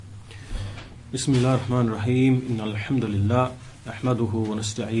بسم الله الرحمن الرحيم إن الحمد لله نحمده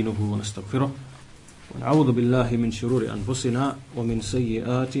ونستعينه ونستغفره ونعوذ بالله من شرور أنفسنا ومن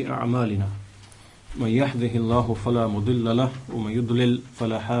سيئات أعمالنا من يهده الله فلا مضل له ومن يضلل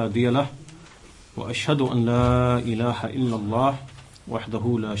فلا هادي له وأشهد أن لا إله إلا الله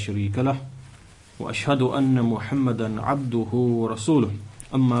وحده لا شريك له وأشهد أن محمدا عبده ورسوله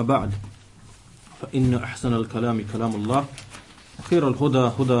أما بعد فإن أحسن الكلام كلام الله وخير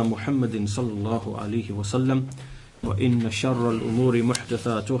الهدى هدى محمد صلى الله عليه وسلم وإن شر الأمور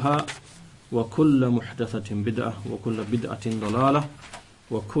محدثاتها وكل محدثة بدعة وكل بدعة ضلالة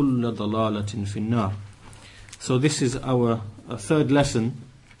وكل ضلالة في النار. So this is our third lesson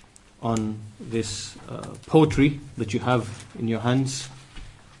on this poetry that you have in your hands,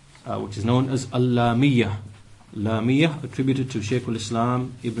 which is known as Al-Lamiyah. Lamiyah, attributed to Shaykh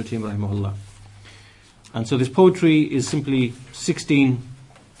al-Islam Ibn Taymiyyah rahimahullah. And so this poetry is simply 16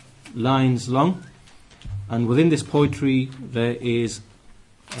 lines long, and within this poetry there is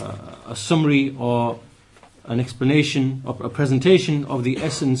a summary or an explanation or a presentation of the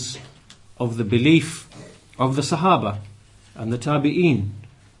essence of the belief of the Sahaba and the Tabi'een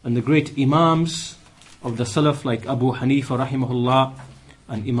and the great Imams of the Salaf like Abu Hanifa rahimahullah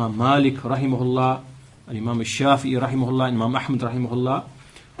and Imam Malik rahimahullah and Imam Shafi'i rahimahullah and Imam Ahmad rahimahullah.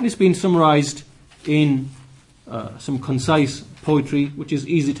 And it's been summarized in some concise poetry which is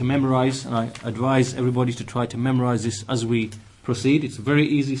easy to memorize, and I advise everybody to try to memorize this as we proceed. It's very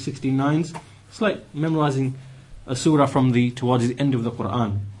easy, 16 lines. It's like memorizing a surah towards the end of the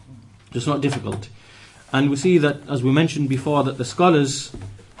Quran. It's not difficult. And we see that, as we mentioned before, that the scholars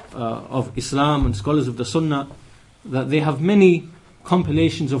of Islam and scholars of the Sunnah, that they have many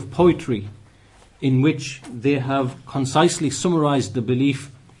compilations of poetry in which they have concisely summarized the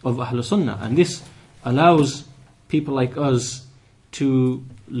belief of Ahlul Sunnah, and this allows people like us to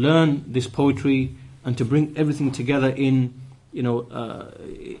learn this poetry and to bring everything together in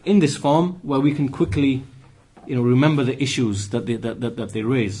this form where we can quickly remember the issues that they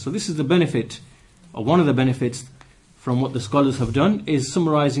raise. So this is the benefit, or one of the benefits from what the scholars have done, is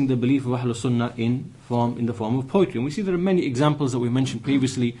summarizing the belief of Ahlul Sunnah in the form of poetry. And we see there are many examples that we mentioned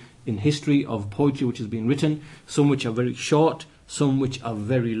previously in history of poetry which has been written, some which are very short, some which are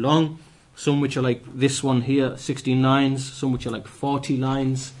very long, some which are like this one here, 16 lines, some which are like 40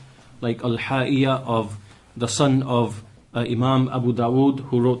 lines, like Al-Ha'iyah of the son of Imam Abu Dawood,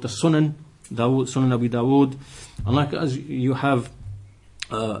 who wrote the Sunan Abu Dawood. And like as you have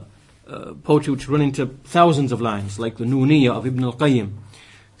poetry which run into thousands of lines, like the Nuniyah of Ibn al-Qayyim.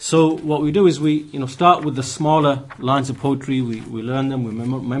 So what we do is we start with the smaller lines of poetry, we learn them, we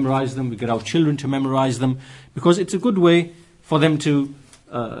memorize them, we get our children to memorize them, because it's a good way for them to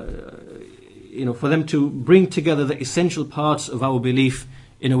bring together the essential parts of our belief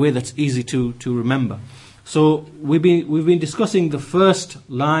in a way that's easy to remember. So we've been discussing the first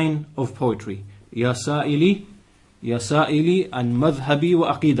line of poetry. Ya sa'ili an madhhabi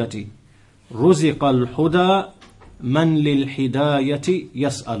wa aqidati ruziqa al-huda man lil hidayati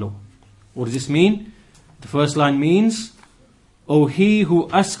yas'alu. What does this mean? The first line means, O he who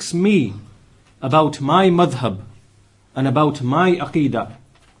asks me about my madhhab and about my aqidah,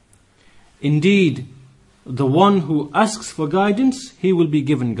 indeed, the one who asks for guidance, he will be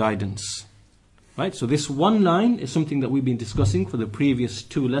given guidance. Right? So this one line is something that we've been discussing for the previous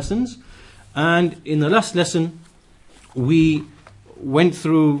two lessons. And in the last lesson, we went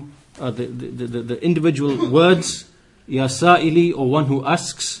through the individual words, Ya Sa'ili, or one who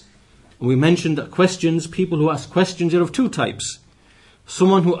asks. We mentioned that people who ask questions are of two types.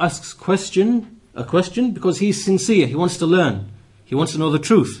 Someone who asks a question because he's sincere, he wants to learn, he wants to know the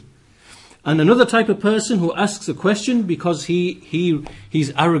truth. And another type of person who asks a question because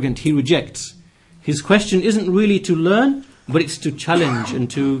he's arrogant, he rejects. His question isn't really to learn, but it's to challenge and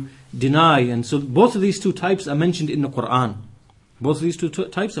to deny. And so both of these two types are mentioned in the Quran.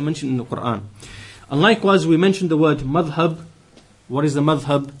 And likewise, we mentioned the word madhab. What is the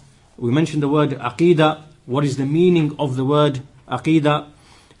madhab? We mentioned the word aqidah. What is the meaning of the word aqidah?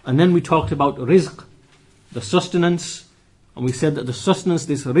 And then we talked about rizq, the sustenance. And we said that the sustenance,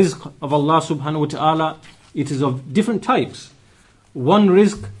 this rizq of Allah subhanahu wa ta'ala, it is of different types. One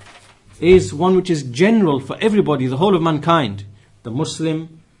rizq is one which is general for everybody, the whole of mankind. The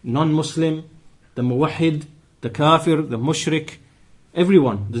Muslim, non-Muslim, the muwahhid, the kafir, the mushrik,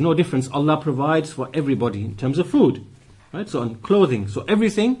 everyone. There's no difference. Allah provides for everybody in terms of food. Right? So on clothing. So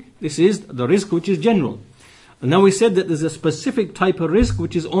everything, this is the rizq which is general. And now we said that there's a specific type of rizq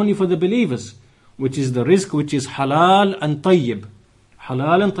which is only for the believers, which is the rizq which is halal and tayyib.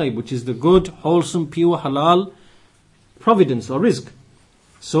 Halal and tayyib, which is the good, wholesome, pure, halal providence or rizq.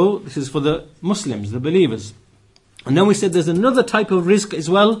 So this is for the Muslims, the believers. And then we said there's another type of rizq as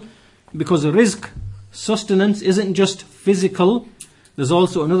well, because the rizq, sustenance, isn't just physical. There's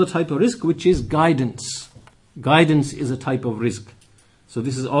also another type of rizq, which is guidance. Guidance is a type of rizq. So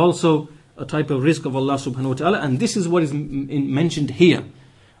this is also a type of rizq of Allah subhanahu wa ta'ala, and this is what is mentioned here.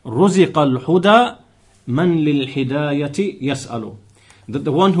 رُزِقَ الْهُدَى مَنْ لِلْهِدَايَةِ يَسْأَلُ. That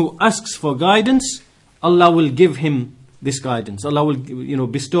the one who asks for guidance, Allah will give him this guidance. Allah will,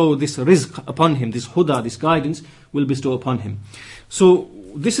 bestow this rizq upon him. This huda, this guidance, will bestow upon him. So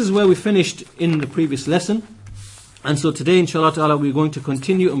this is where we finished in the previous lesson. And so today, inshallah ta'ala, we're going to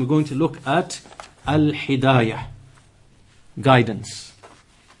continue and we're going to look at al-hidayah, guidance.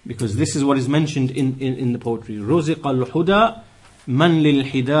 Because this is what is mentioned in the poetry. رُزِقَ الْهُدَى مَنْ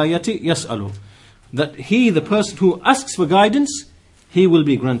لِلْهِدَايَةِ يَسْأَلُ. That he, the person who asks for guidance, he will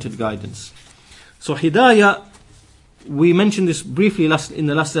be granted guidance. So hidayah, we mentioned this briefly in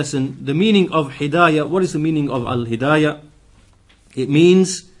the last lesson. The meaning of hidayah, what is the meaning of al-hidayah? It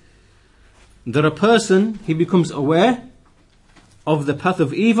means that a person, he becomes aware of the path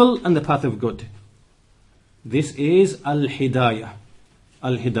of evil and the path of good. This is al-hidayah.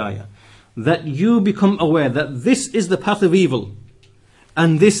 Al-hidayah. That you become aware that this is the path of evil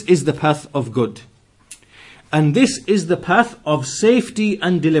and this is the path of good. And this is the path of safety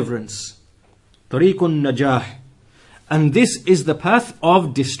and deliverance. Tariqun najah. And this is the path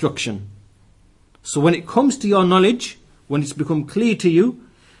of destruction. So when it comes to your knowledge, when it's become clear to you,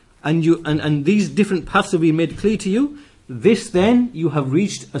 and these different paths have been made clear to you, this then you have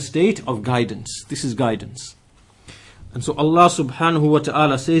reached a state of guidance. This is guidance. And so Allah subhanahu wa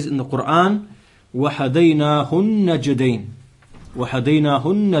ta'ala says in the Quran, وَهَدَيْنَاهُ النَّجْدَيْنِ وَهَدَيْنَاهُ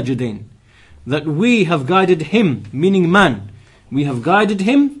النَّجْدَيْنِ. That we have guided him, meaning man. We have guided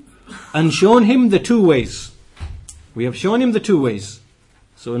him and shown him the two ways. We have shown him the two ways.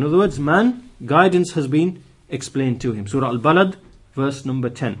 So in other words, man, guidance has been explained to him. Surah Al-Balad, verse number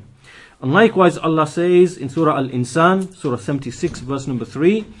 10. And likewise Allah says in Surah Al-Insan, Surah 76, verse number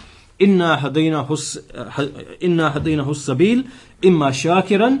 3, إِنَّا هَدَيْنَاهُ السَّبِيلِ إِمَّا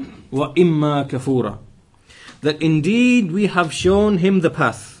شَاكِرًا وَإِمَّا كَفُورًا. That indeed we have shown him the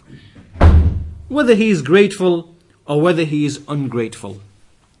path, whether he is grateful or whether he is ungrateful.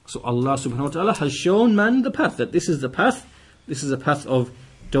 So Allah subhanahu wa ta'ala has shown man the path, that this is the path, this is a path of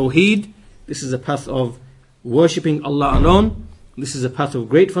tawheed, this is a path of worshipping Allah alone, this is a path of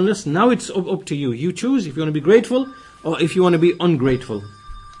gratefulness. Now it's up to you. You choose if you want to be grateful or if you want to be ungrateful.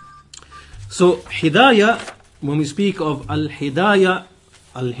 So hidayah, when we speak of al-hidayah,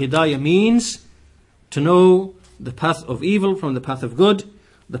 al-hidayah means to know the path of evil from the path of good,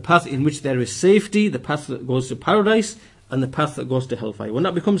 the path in which there is safety, the path that goes to paradise, and the path that goes to hellfire. When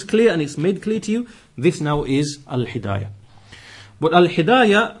that becomes clear and it's made clear to you, this now is al-hidayah. But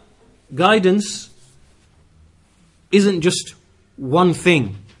al-hidayah, guidance, isn't just one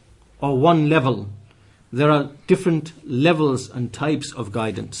thing or one level. There are different levels and types of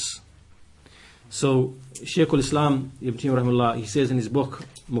guidance. So Shaykh al-Islam Ibn Taymiyyah rahimahullah, he says in his book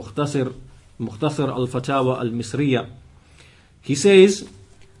Mukhtasar al-Fatawa al-Misriya, he says,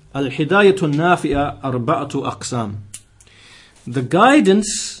 al-hidayatu nafi'a arba'atu aqsam. The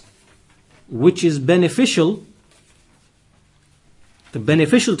guidance which is beneficial, the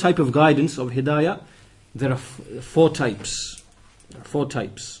beneficial type of guidance of hidayah, there are four types.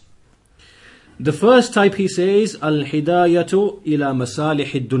 The first type, he says, al-hidayatu ila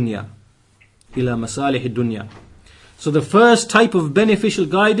masalih ad-dunya. Ila masalih ad-dunya. So the first type of beneficial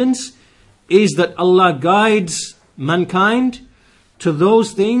guidance is that Allah guides mankind to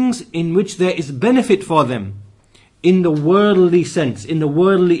those things in which there is benefit for them, in the worldly sense, in the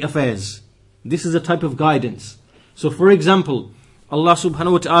worldly affairs. This is a type of guidance. So for example, Allah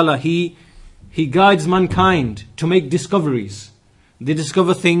subhanahu wa ta'ala, He guides mankind to make discoveries. They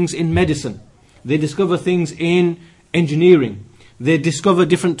discover things in medicine. They discover things in engineering. They discover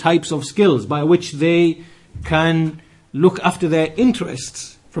different types of skills by which they can look after their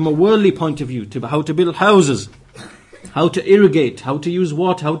interests from a worldly point of view, to how to build houses, how to irrigate, how to use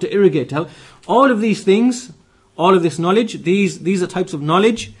water, how to irrigate. All of these things, all of this knowledge, these are types of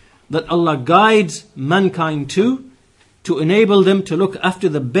knowledge that Allah guides mankind to enable them to look after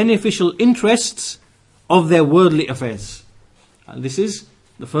the beneficial interests of their worldly affairs. And this is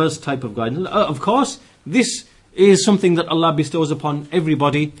the first type of guidance. Of course, this is something that Allah bestows upon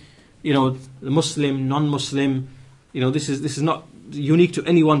everybody, the Muslim, non-Muslim. This is not unique to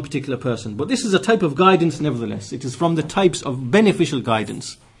any one particular person. But this is a type of guidance nevertheless. It is from the types of beneficial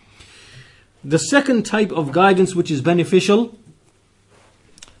guidance. The second type of guidance which is beneficial,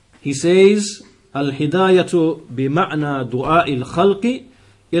 he says, al-hidayatu bima'na du'a'il khalqi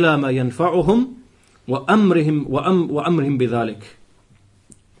إلى ما ينفعهم وأمرهم بذلك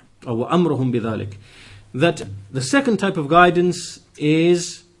أو وأمرهم بذلك. That the second type of guidance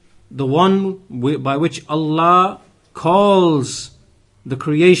is the one by which Allah calls the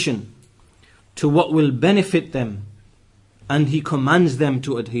creation to what will benefit them, and He commands them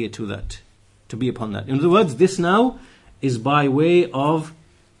to adhere to that, to be upon that. In other words, this now is by way of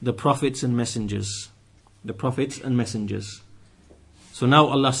the prophets and messengers. The prophets and messengers. So now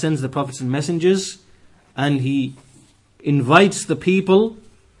Allah sends the prophets and messengers, and He invites the people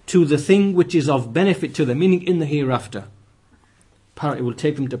to the thing which is of benefit to them, meaning in the hereafter. It will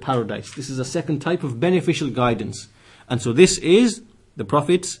take them to paradise. This is a second type of beneficial guidance. And so this is the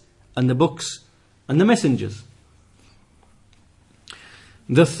prophets and the books and the messengers.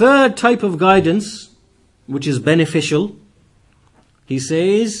 The third type of guidance, which is beneficial, he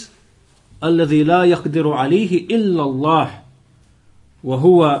says, الَّذِي لَا يَقْدِرُ عَلَيْهِ إِلَّا اللَّهِ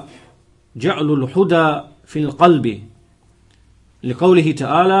وَهُوَ جَعْلُ الْهُدَى فِي الْقَلْبِ لِقَوْلِهِ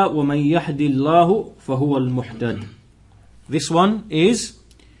تَعَالَى وَمَنْ يَهْدِ اللَّهُ فَهُوَ الْمُهْتَدِ. This one is,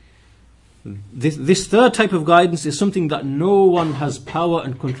 this third type of guidance is something that no one has power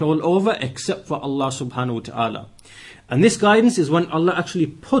and control over except for Allah subhanahu wa ta'ala. And this guidance is when Allah actually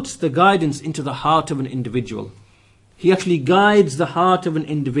puts the guidance into the heart of an individual. He actually guides the heart of an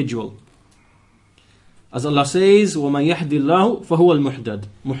individual. As Allah says, وَمَنْ يَهْدِ اللَّهُ فَهُوَ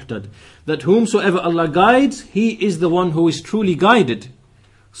الْمُهْتَدِ. That whomsoever Allah guides, he is the one who is truly guided.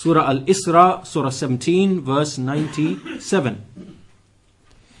 Surah Al-Isra, Surah 17, verse 97.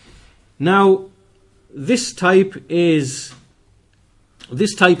 Now, this type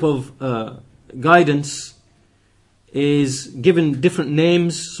of guidance is given different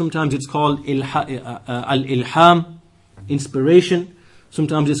names. Sometimes it's called Al-Ilham, inspiration.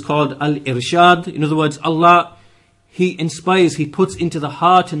 Sometimes it's called Al-Irshad. In other words, Allah, He inspires, He puts into the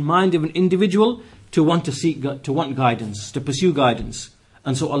heart and mind of an individual to want guidance, to pursue guidance.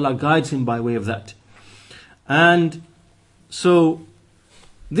 And so Allah guides him by way of that. And so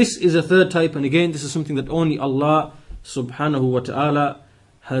this is a third type, and again, this is something that only Allah subhanahu wa ta'ala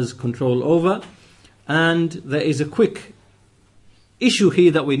has control over. And there is a quick issue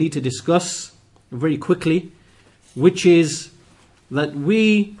here that we need to discuss very quickly, which is that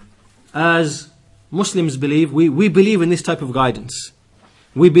we as Muslims believe, we believe in this type of guidance.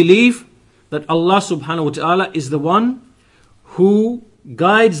 We believe that Allah subhanahu wa ta'ala is the one who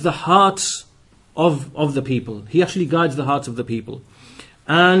guides the hearts of the people. He actually guides the hearts of the people.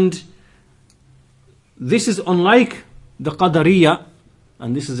 And this is unlike the Qadariyah,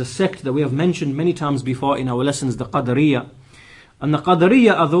 and this is a sect that we have mentioned many times before in our lessons, the Qadariyah. And the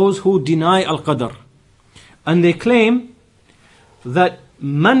Qadariyah are those who deny Al-Qadr. And they claim that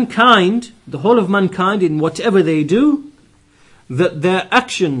mankind, the whole of mankind, in whatever they do, that their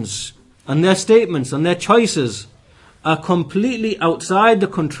actions and their statements and their choices are completely outside the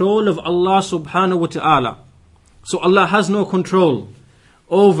control of Allah subhanahu wa ta'ala. So Allah has no control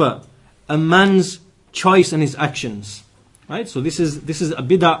over a man's choice and his actions. Right? So this is a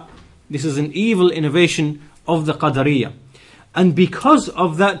bid'ah, this is an evil innovation of the Qadariyah. And because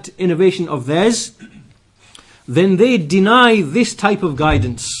of that innovation of theirs, then they deny this type of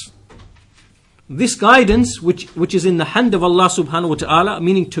guidance. This guidance which is in the hand of Allah subhanahu wa ta'ala,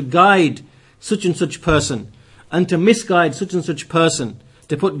 meaning to guide such and such person, and to misguide such and such person,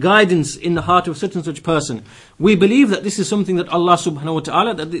 to put guidance in the heart of such and such person. We believe that this is something that Allah subhanahu wa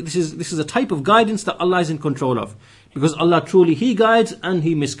ta'ala, that this is a type of guidance that Allah is in control of. Because Allah truly, He guides and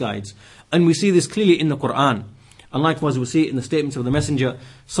He misguides. And we see this clearly in the Quran. And likewise we see it in the statements of the Messenger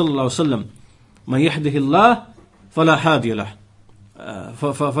sallallahu alaihi wasallam. مَنْ يَهْدِهِ اللَّهِ فَلَا هَادِيَ لَهُ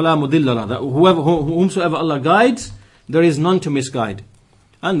فَلَا مُضِلَّ لَهُ. That whomsoever Allah guides, there is none to misguide.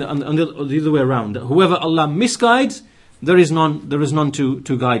 And the other way around. That whoever Allah misguides, there is none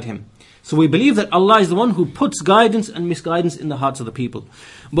to guide him. So we believe that Allah is the one who puts guidance and misguidance in the hearts of the people.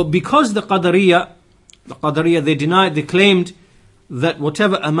 But because the Qadariyah, they claimed that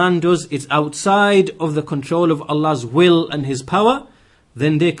whatever a man does is outside of the control of Allah's will and His power,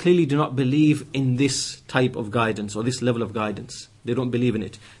 then they clearly do not believe in this type of guidance or this level of guidance. They don't believe in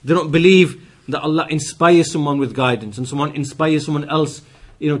it. They don't believe that Allah inspires someone with guidance and someone inspires someone else,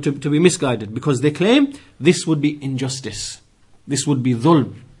 to be misguided, because they claim this would be injustice. This would be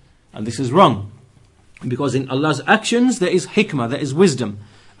dhulm. And this is wrong. Because in Allah's actions there is hikmah, there is wisdom,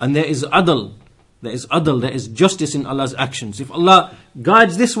 and there is adl. There is justice in Allah's actions. If Allah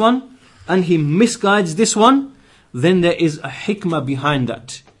guides this one and He misguides this one, then there is a hikmah behind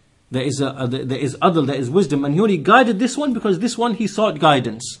that. There is adl, there is wisdom, and He only guided this one because this one He sought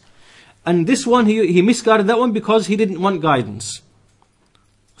guidance. And this one He misguided that one because he didn't want guidance.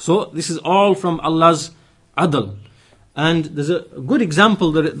 So this is all from Allah's adl. And there's a good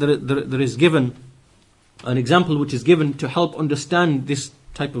example that is given, an example which is given to help understand this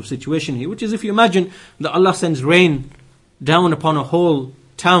type of situation here, which is if you imagine that Allah sends rain down upon a whole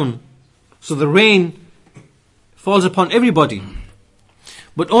town, so the rain falls upon everybody,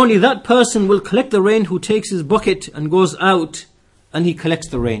 but only that person will collect the rain who takes his bucket and goes out and he collects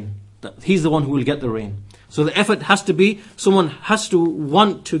the rain. He's the one who will get the rain. So the effort has to be, someone has to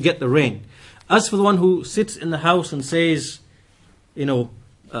want to get the rain. As for the one who sits in the house and says,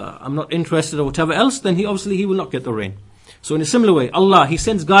 I'm not interested or whatever else, then he will not get the rain. So in a similar way, Allah, He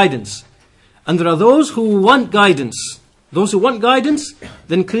sends guidance. And there are those who want guidance. Those who want guidance,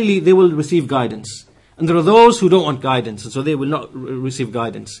 then clearly they will receive guidance. And there are those who don't want guidance, and so they will not receive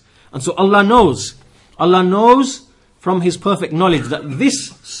guidance. And so Allah knows from His perfect knowledge that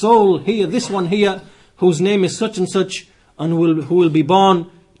this soul here, this one here, whose name is such and such, and who will be born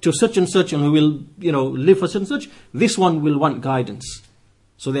to such and such, and who will, live for such and such, this one will want guidance.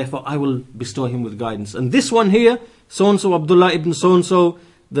 So therefore I will bestow him with guidance. And this one here, so-and-so, Abdullah ibn so-and-so,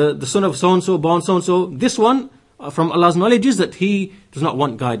 the son of so-and-so, born so-and-so, this one, from Allah's knowledge, is that he does not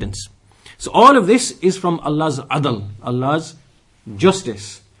want guidance. So all of this is from Allah's adl, Allah's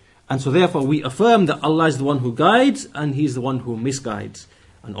justice. And so therefore we affirm that Allah is the one who guides and He is the one who misguides.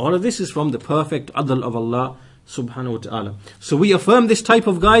 And all of this is from the perfect adl of Allah subhanahu wa ta'ala. So we affirm this type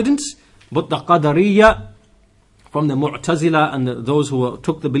of guidance, but the Qadariyya, from the Mu'tazila and those who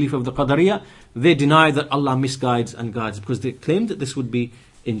took the belief of the Qadariyya, they deny that Allah misguides and guides, because they claim that this would be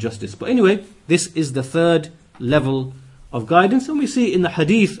injustice. But anyway, this is the third level of guidance. And we see in the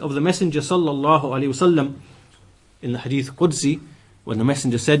hadith of the Messenger sallallahu alaihi wasallam, in the hadith Qudsi, when the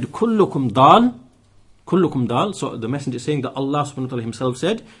Messenger said, Kullukum dal, Kullukum dal. So the Messenger is saying that Allah subhanahu wa ta'ala Himself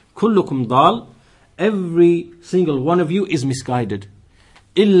said, Kullukum dal, every single one of you is misguided.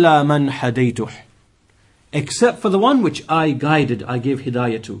 Illa man hadaytuh, except for the one which I guided, I gave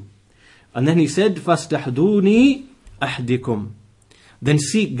hidayah to. And then He said, Fastahduni ahdikum, then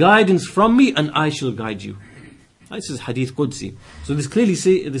seek guidance from me and I shall guide you. This is Hadith Qudsi. So this clearly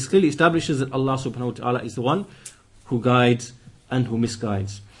establishes that Allah subhanahu wa ta'ala is the one who guides and who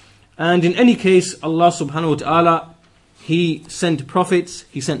misguides. And in any case, Allah subhanahu wa ta'ala, He sent prophets,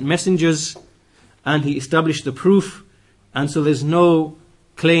 He sent messengers, and He established the proof. And so there's no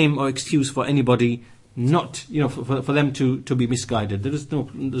claim or excuse for anybody not, for them to be misguided. There's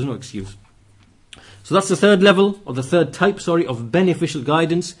no excuse. So that's the third level, or the third type, of beneficial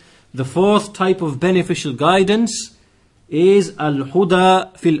guidance. The fourth type of beneficial guidance is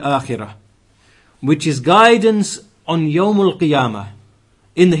al-huda fil akhirah, which is guidance on Yawmul Qiyamah,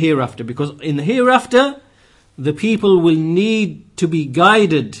 in the hereafter. Because in the hereafter, the people will need to be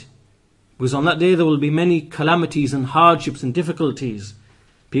guided, because on that day there will be many calamities and hardships and difficulties.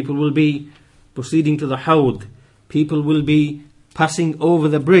 People will be proceeding to the Hawd. People will be passing over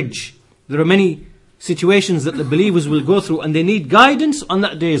the bridge. There are many situations that the believers will go through, and they need guidance on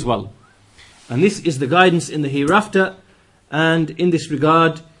that day as well. And this is the guidance in the hereafter. And in this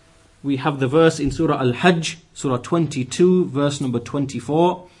regard, we have the verse in Surah Al-Hajj, Surah 22, verse number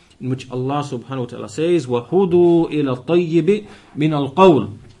 24, in which Allah subhanahu wa ta'ala says, وَهُدُوا إِلَى الطَّيِّبِ مِنَ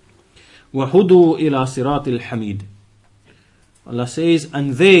الْقَوْلِ وَهُدُوا إِلَى صِرَاطِ الْحَمِيدِ. Allah says,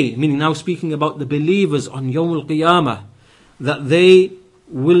 and they, meaning now speaking about the believers on Yawm al-Qiyamah, that they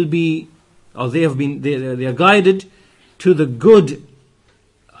will be, or they are guided to the good,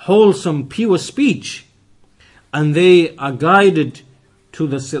 wholesome, pure speech, and they are guided to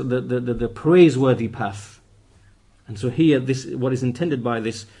the praiseworthy path. And so here, what is intended by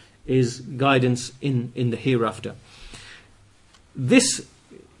this is guidance in the hereafter. This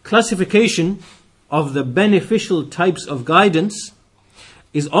classification of the beneficial types of guidance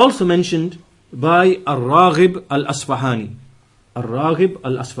is also mentioned by Ar-Raghib Al-Asfahani. Ar-Raghib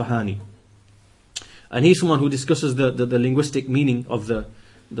Al-Asfahani. And he's someone who discusses the linguistic meaning of the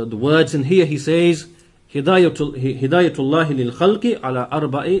words. And here he says, Hidayatullahi lil khalqi ala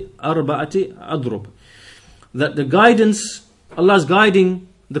arba'ati adrub. That the guidance, Allah's guiding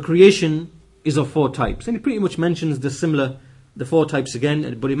the creation is of four types. And he pretty much mentions the four types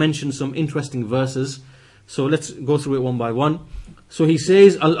again, but he mentions some interesting verses. So let's go through it one by one. So he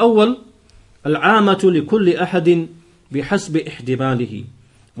says, Al-awwal, Al-amatu li kulli ahadin bihasbi ihdibalihi.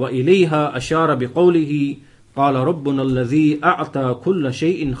 وإليها أشار بقوله قال ربنا الذي أعطى كل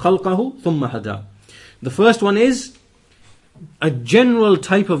شيء خلقه ثم هدى. The first one is a general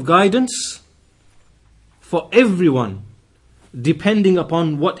type of guidance for everyone, depending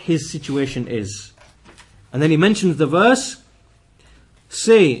upon what his situation is. And then he mentions the verse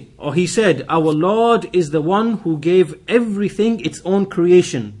say, or he said, our Lord is the one who gave everything its own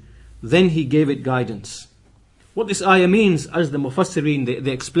creation. Then he gave it guidance. What this ayah means, as the Mufassirin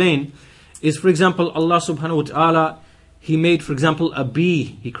they explain, is, for example, Allah subhanahu wa ta'ala, He made, for example, a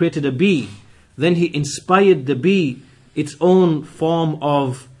bee. He created a bee. Then He inspired the bee its own form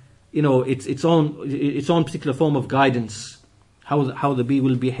of, its own particular form of guidance. How the bee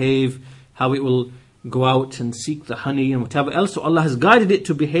will behave, how it will go out and seek the honey and whatever else. So Allah has guided it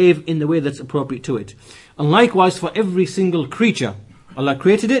to behave in the way that's appropriate to it. And likewise for every single creature, Allah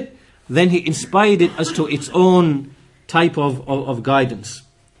created it, then He inspired it as to its own type of guidance.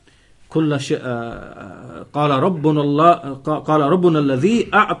 قال ربنا الذي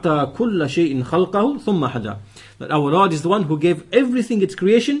أعطى كل شيء خلقه ثم هدى. That our Lord is the one who gave everything its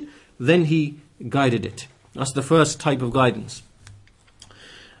creation, then He guided it. That's the first type of guidance.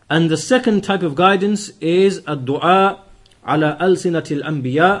 And the second type of guidance is الدعاء على ألسنة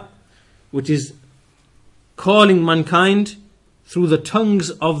الأنبياء, which is calling mankind through the tongues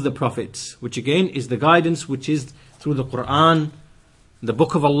of the prophets, which again is the guidance which is through the Quran, the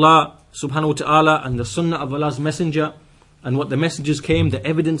book of Allah subhanahu wa ta'ala, and the sunnah of Allah's messenger, and what the messengers came, the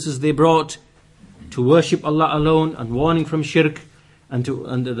evidences they brought to worship Allah alone, and warning from shirk, and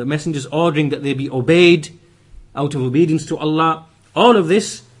the messengers ordering that they be obeyed out of obedience to Allah. All of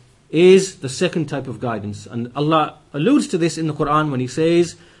this is the second type of guidance. And Allah alludes to this in the Quran when He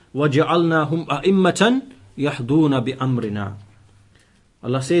says, وَجَعَلْنَاهُمْ أَئِمَّةً يَحْدُونَ بِأَمْرِنَا.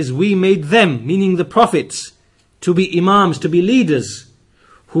 Allah says, we made them, meaning the prophets, to be imams, to be leaders,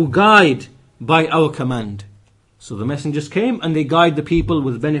 who guide by our command. So the messengers came and they guide the people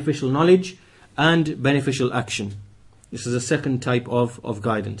with beneficial knowledge and beneficial action. This is the second type of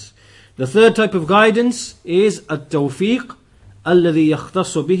guidance. The third type of guidance is التوفيق الذي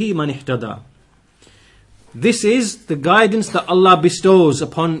يختص به من اهتدى. This is the guidance that Allah bestows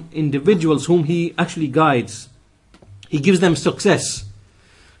upon individuals whom He actually guides. He gives them success.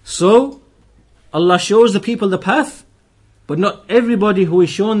 So Allah shows the people the path, but not everybody who is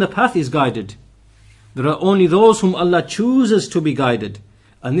shown the path is guided. There are only those whom Allah chooses to be guided.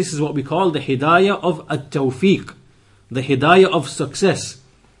 And this is what we call the hidayah of at-tawfiq, the hidayah of success.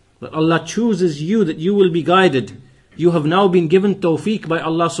 That Allah chooses you, that you will be guided. You have now been given tawfiq by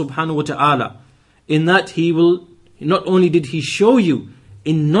Allah subhanahu wa ta'ala, in that He will, not only did He show you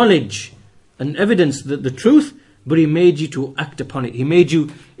in knowledge and evidence the truth, but He made you to act upon it. He made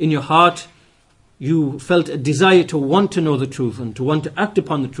you, in your heart, you felt a desire to want to know the truth and to want to act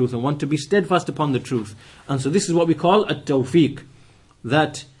upon the truth and want to be steadfast upon the truth. And so this is what we call at-tawfiq,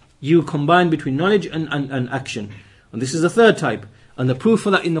 that you combine between knowledge and action. And this is the third type. And the proof for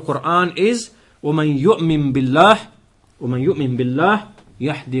that in the Quran is وَمَنْ يُؤْمِن بِاللَّهِ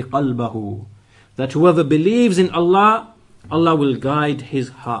يَحْدِ قَلْبَهُ. That whoever believes in Allah, Allah will guide his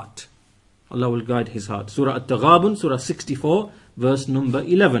heart. Allah will guide his heart. Surah At-Taghabun, Surah 64, verse number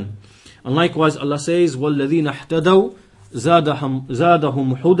 11. And likewise Allah says, وَالَّذِينَ اهْتَدَوْا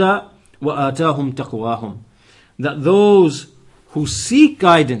زَادَهُمْ هُدًى وَآتَاهُمْ تَقْوَاهُمْ. That those who seek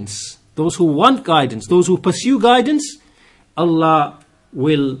guidance, those who want guidance, those who pursue guidance, Allah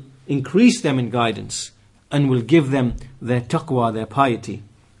will increase them in guidance and will give them their taqwa, their piety.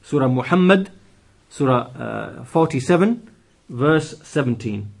 Surah Muhammad, Surah 47, verse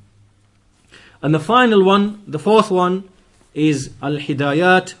 17. And the final one, the fourth one, is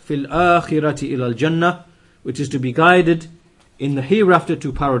Al-Hidayat fil Akhirati ila al-Jannah, which is to be guided in the hereafter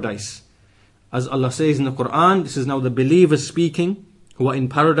to paradise. As Allah says in the Quran, this is now the believers speaking who are in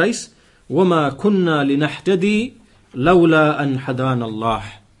paradise. وَمَا كُنَّا لِنَحْتَدِي لَوْلَا أَنْ حَدَانَ اللَّهِ.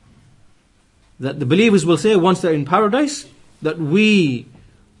 That the believers will say once they're in paradise, that we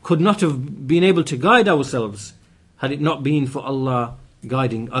could not have been able to guide ourselves had it not been for Allah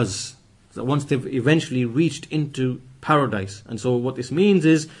guiding us. That once they've eventually reached into paradise. And so what this means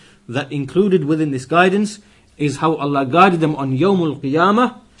is that included within this guidance is how Allah guided them on Yawmul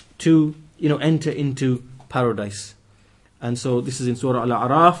Qiyamah to enter into paradise. And so this is in Surah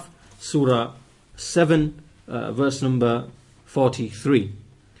Al-A'raf, Surah 7, verse number 43.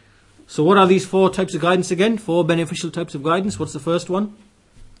 So what are these four types of guidance again? Four beneficial types of guidance. What's the first one?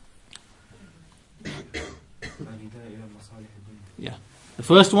 Yeah. The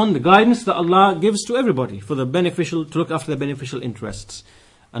first one, the guidance that Allah gives to everybody for the beneficial, to look after their beneficial interests.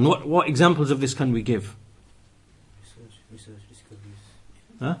 And what examples of this can we give? Research, discoveries.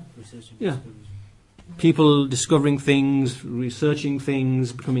 Huh? Research and Yeah. discoveries. People discovering things, researching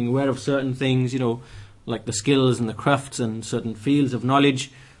things, becoming aware of certain things, like the skills and the crafts and certain fields of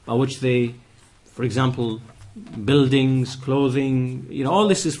knowledge by which they, for example, buildings, clothing, all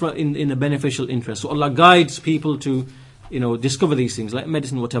this is in a beneficial interest. So Allah guides people to discover these things like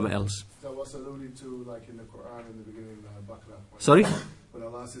medicine, whatever else. That was alluded to like in the Quran in the beginning, Baqarah. Sorry? When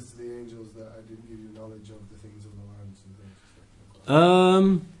Allah says to the angels that I didn't give you knowledge of the things of the lands and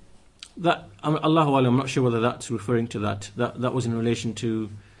things. Allahu Alam, I'm not sure whether that's referring to that. That was in relation to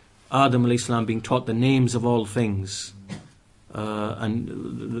Adam alayhi salam being taught the names of all things.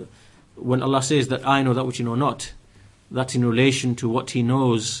 And when Allah says that I know that which you know not, that's in relation to what He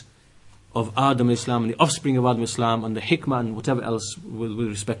knows of Adam alayhi salam and the offspring of Adam alayhi salam and the hikmah and whatever else with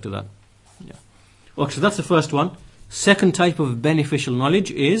respect to that. Yeah. Okay, so that's the first one. Second type of beneficial knowledge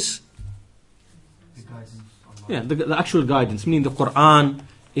is The guidance. the actual guidance, meaning the Quran,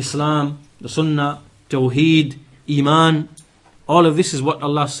 Islam, the Sunnah, Tawheed, Iman. All of this is what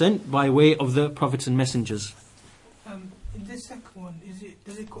Allah sent by way of the prophets and messengers. In this second one,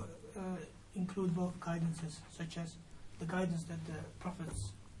 does it include both guidances, such as the guidance that the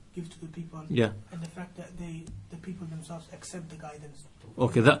prophets give to the people, Yeah. and the fact that the people themselves accept the guidance?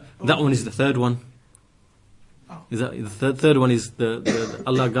 Okay, that one is the third one. Oh. Is that the third one is the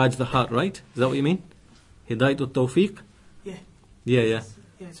Allah guides the heart, right? Is that what you mean? Hidayat ut-tawfiq? Yeah. Yeah.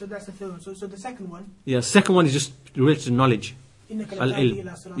 Yeah, so that's the third one. So the second one, Yeah, second one is just related to knowledge. إِنَّكَ Al-ilm. لَتَهْدِي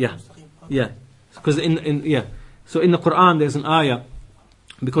إِلَى صِرَاطٍ Yeah. مُسْتَقِيمٍ. Yeah. Because so in the Quran there's an ayah,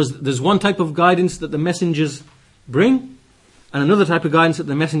 because there's one type of guidance that the messengers bring and another type of guidance that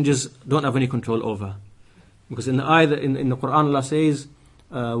the messengers don't have any control over. Because in the ayah in the Quran Allah says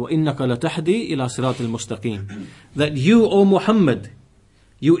وَإِنَّكَ لَتَهْدِي إِلَى صِرَاطِ الْمُسْتَقِيمِ, that you, O Muhammad,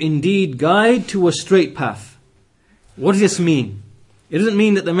 you indeed guide to a straight path. What does this mean? It doesn't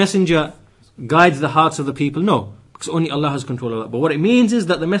mean that the messenger guides the hearts of the people, no, because only Allah has control of that. But what it means is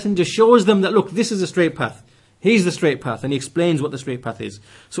that the messenger shows them that, look, this is a straight path. He's the straight path, and he explains what the straight path is.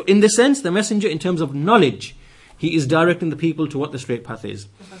 So in this sense, the messenger, in terms of knowledge, he is directing the people to what the straight path is.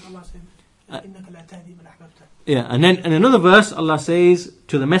 Just like Allah said, إِنَّكَ لَا تَهْدِي مَنْ أَحْبَبْتَ. Yeah, and then in another verse, Allah says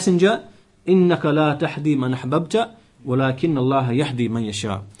to the messenger, إِنَّكَ لَا تَهْدِي مَنْ أَحْبَبْتَ وَلَكِنَّ اللَّهَ يَهْدِي مَنْ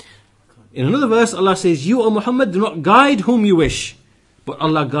يَشَاءُ. In another verse, Allah says, you, O Muhammad, do not guide whom you wish, but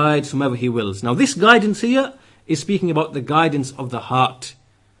Allah guides whomever He wills. Now this guidance here is speaking about the guidance of the heart.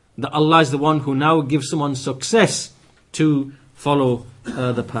 That Allah is the one who now gives someone success to follow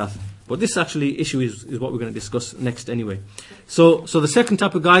the path. But this actually issue is what we're going to discuss next anyway. So the second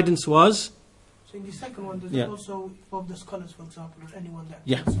type of guidance was... So in the second one, does Yeah. it also involve the scholars, for example, or anyone that...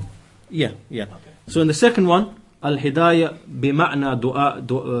 Yeah. So, Yeah. okay. So in the second one, al-hidayah bima'na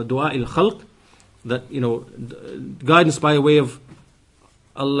du'a al-khalq, that guidance by way of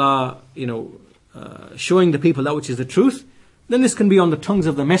Allah, showing the people that which is the truth. Then this can be on the tongues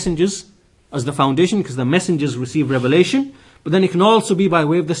of the messengers as the foundation, because the messengers receive revelation. But then it can also be by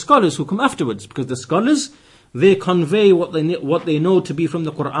way of the scholars who come afterwards, because the scholars, they convey what they know to be from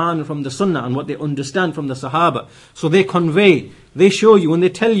the Quran and from the Sunnah, and what they understand from the Sahaba. So they convey, they show you, and they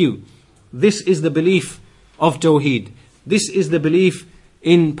tell you, this is the belief of Tawheed. This is the belief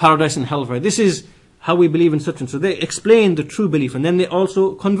in paradise and hellfire. This is how we believe in such and so. They explain the true belief, and then they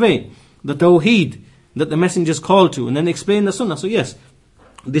also convey the Tawheed that the messengers call to, and then they explain the Sunnah. So yes,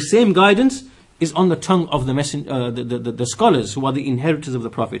 the same guidance is on the tongue of the scholars who are the inheritors of the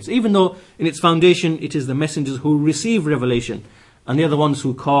prophets, even though in its foundation it is the messengers who receive revelation, and they are the ones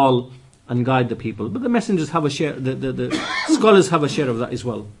who call and guide the people. But the messengers have a share, the scholars have a share of that as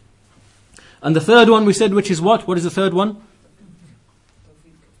well. And the third one we said, which is what? What is the third one?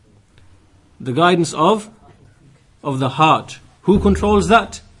 The guidance of the heart. Who controls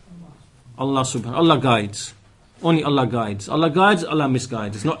that? Allah subhanahu. Allah guides. Only Allah guides. Allah guides, Allah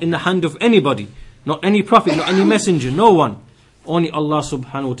misguides. It's not in the hand of anybody. Not any prophet, not any messenger, no one. Only Allah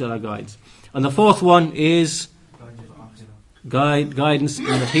subhanahu wa ta'ala guides. And the fourth one is guidance in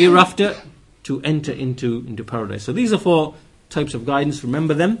the hereafter to enter into paradise. So these are four types of guidance,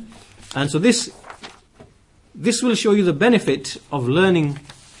 remember them. And so this will show you the benefit of learning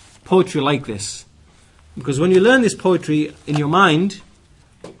poetry like this. Because when you learn this poetry in your mind,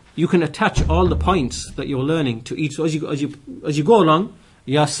 you can attach all the points that you're learning to each. So as you go along,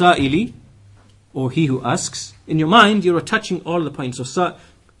 Ya Sa'ili, or he who asks, in your mind you're attaching all the points. So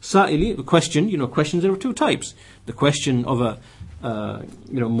Sa'ili, a question, questions, there are two types. The question of a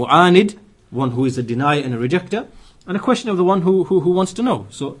Mu'anid, one who is a denier and a rejecter, and a question of the one who wants to know.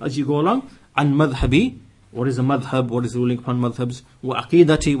 So as you go along, An Madhabi, what is a madhab, what is the ruling upon madhabs, Wa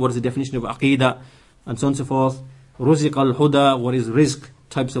Aqidati, what is the definition of Aqidah, and so on and so forth. Ruziq al-Huda, what is rizq,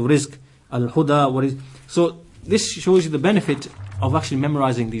 types of rizq, al-Huda, what is... So this shows you the benefit of actually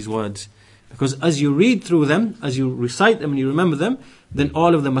memorizing these words. Because as you read through them, as you recite them and you remember them, then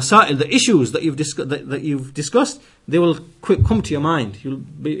all of the masail, the issues that you've discussed, they will come to your mind. You'll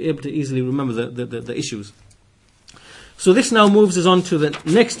be able to easily remember the issues. So this now moves us on to the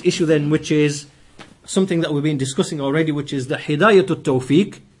next issue then, which is something that we've been discussing already, which is the hidayatul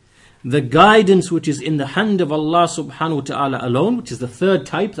tawfiq, the guidance which is in the hand of Allah subhanahu wa ta'ala alone, which is the third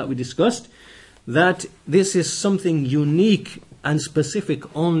type that we discussed, that this is something unique and specific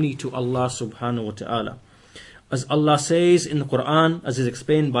only to Allah subhanahu wa ta'ala. As Allah says in the Quran, as is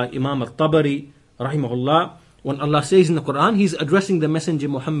explained by Imam al-Tabari rahimahullah, when Allah says in the Quran, He's addressing the Messenger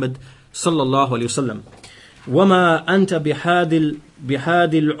Muhammad sallallahu alayhi wasallam, وَمَا أَنْتَ بِهَادِ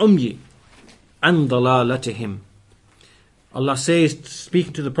الْعُمْيِ عَنْ ضَلَالَتِهِمْ. Allah says,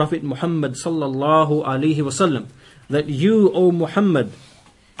 speaking to the Prophet Muhammad sallallahu alayhi wasallam, that you, O Muhammad,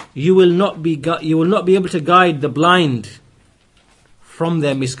 you will not be able to guide the blind from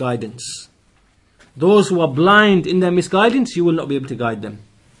their misguidance. Those who are blind in their misguidance, you will not be able to guide them.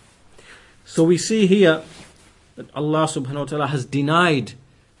 So we see here that Allah subhanahu wa ta'ala has denied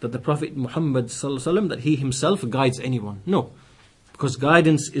that the Prophet Muhammad sallallahu alaihi wasallam, that he himself guides anyone. No, because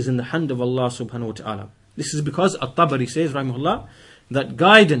guidance is in the hand of Allah subhanahu wa ta'ala. This is because At-Tabari says, rahimahullah, that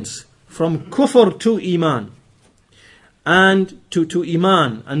guidance from kufr to iman, and to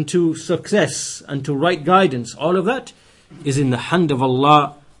iman, and to success, and to right guidance, all of that is in the hand of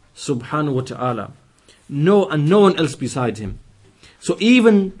Allah subhanahu wa ta'ala. No, and no one else besides him. So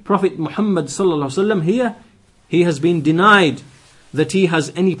even Prophet Muhammad sallallahu alaihi wasallam here, he has been denied that he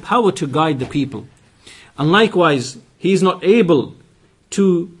has any power to guide the people. And likewise, he is not able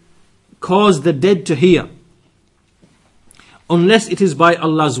to cause the dead to hear, unless it is by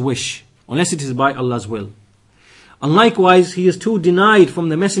Allah's wish, unless it is by Allah's will. And likewise, he is too denied from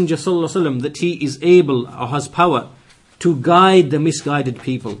the Messenger sallallahu alaihi wasallam that he is able or has power to guide the misguided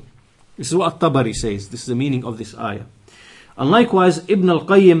people. This is what At-Tabari says. This is the meaning of this ayah. And likewise, Ibn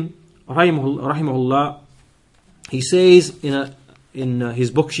al-Qayyim rahimahullah, he says in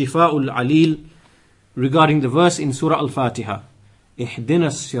his book Shifa'ul Alil, regarding the verse in Surah Al-Fatiha, Ihdina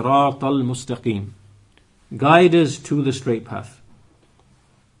as-sirat al-mustaqim, guide us to the straight path.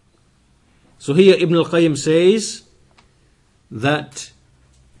 So here Ibn al-Qayyim says that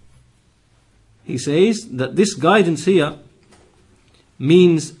this guidance here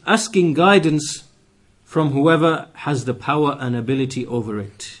means asking guidance from whoever has the power and ability over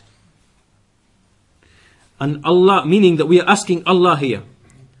it. And Allah, meaning that we are asking Allah here,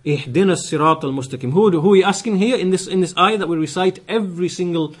 Ihdina as-sirat al-mustaqim. Who are we asking here in this ayah that we recite in every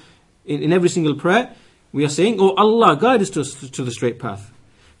single prayer? We are saying, oh Allah, guide us to the straight path.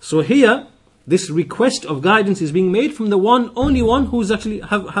 So here, this request of guidance is being made from the only one who's actually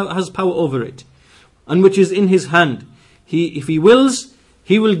has power over it, and which is in His hand. If He wills,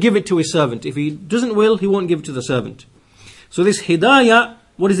 He will give it to His servant. If He doesn't will, He won't give it to the servant. So this hidayah,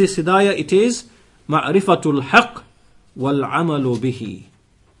 what is this hidayah? It is ma'rifatul haqq wal amalu bihi.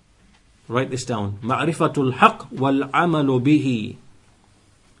 Write this down. Ma'rifatul haqq wal amalu bihi.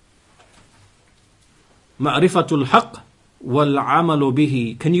 Ma'rifatul haqq wal amalu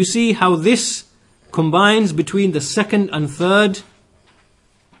bihi. Can you see how this combines between the second and third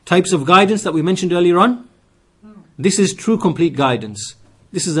types of guidance that we mentioned earlier on? This is true complete guidance.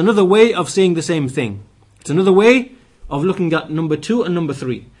 This is another way of saying the same thing. It's another way of looking at number 2 and number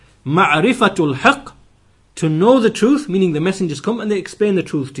 3. Ma'rifatul haqq, to know the truth, meaning the messengers come and they explain the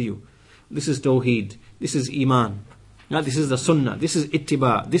truth to you. This is tawheed. This is iman. Right? This is the sunnah. This is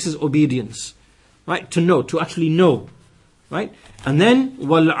ittiba. This is obedience. Right? To know, to actually know. Right? And then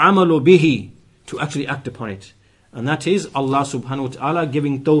wal amalu bihi, to actually act upon it. And that is Allah subhanahu wa ta'ala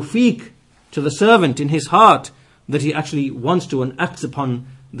giving tawfiq to the servant in his heart, that he actually wants to and acts upon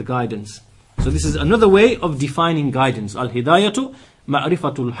the guidance. So this is another way of defining guidance. Al-hidayatu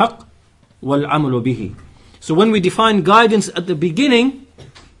ma'rifatul haqq wal amalu bihi. So when we define guidance at the beginning,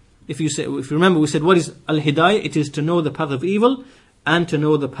 if you remember, we said, what is al-hidayah? It is to know the path of evil and to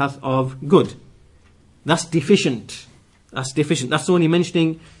know the path of good. That's deficient. That's only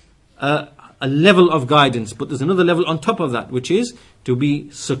mentioning a level of guidance. But there's another level on top of that, which is to be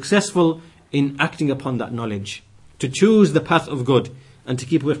successful in acting upon that knowledge, to choose the path of good and to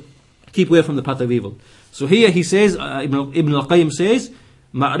keep away from the path of evil. So here he says, Ibn al-Qayyim says,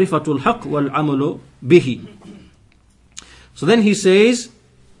 ma'rifatul haqq wal amalu bihi. So then he says,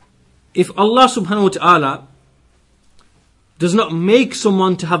 if Allah subhanahu wa ta'ala does not make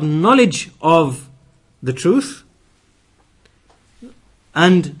someone to have knowledge of the truth,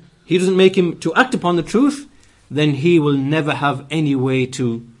 and He doesn't make him to act upon the truth, then he will never have any way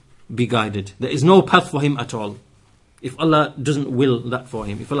to be guided. There is no path for him at all, if Allah doesn't will that for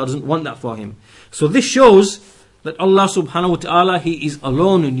him, if Allah doesn't want that for him. So this shows that Allah subhanahu wa ta'ala, He is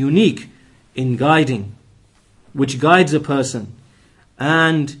alone and unique in guiding, which guides a person.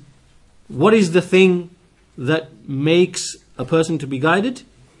 And what is the thing that makes a person to be guided,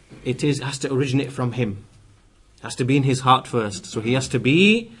 it has to originate from him. It has to be in his heart first. So he has to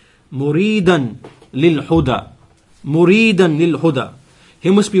be muridan lil huda. Muridan lil huda. He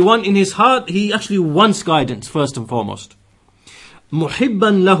must be one in his heart. He actually wants guidance first and foremost.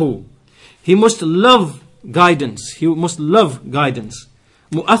 Muhibban lahu. He must love guidance. He must love guidance.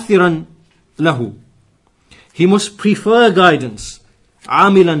 Mu'athiran lahu. He must prefer guidance.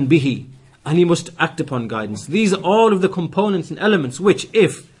 Amilan bihi. And he must act upon guidance. These are all of the components and elements which,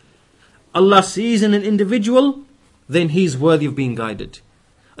 if Allah sees in an individual, then he's worthy of being guided.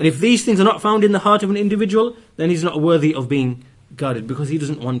 And if these things are not found in the heart of an individual, then he's not worthy of being guided, because he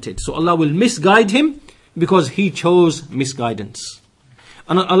doesn't want it. So Allah will misguide him because he chose misguidance.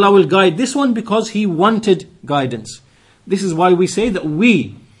 And Allah will guide this one because he wanted guidance. This is why we say that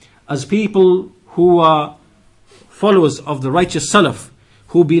we, as people who are followers of the righteous Salaf,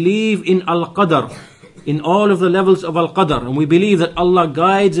 who believe in Al-Qadr, in all of the levels of Al-Qadr, and we believe that Allah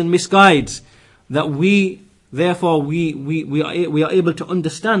guides and misguides, that we are able to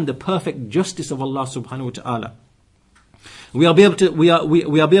understand the perfect justice of Allah subhanahu wa ta'ala. We are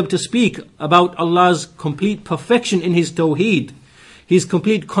able to speak about Allah's complete perfection in His Tawheed, His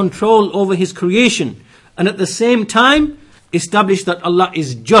complete control over His creation, and at the same time establish that Allah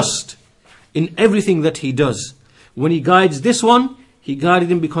is just in everything that He does. When He guides this one, He guided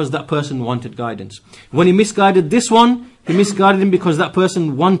him because that person wanted guidance. When He misguided this one, He misguided him because that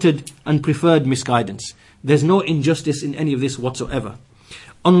person wanted and preferred misguidance. There's no injustice in any of this whatsoever.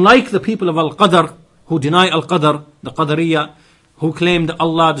 Unlike the people of Al-Qadr, who deny Al-Qadr, the Qadariyah, who claim that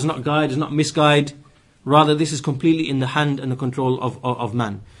Allah does not guide, does not misguide, rather this is completely in the hand and the control of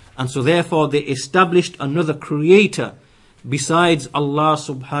man. And so therefore they established another creator besides Allah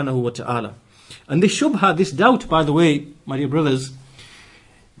subhanahu wa ta'ala. And this shubha, this doubt, by the way, my dear brothers,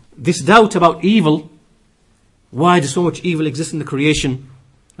 this doubt about evil, why does so much evil exist in the creation?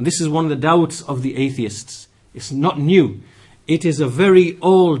 And this is one of the doubts of the atheists. It's not new. It is a very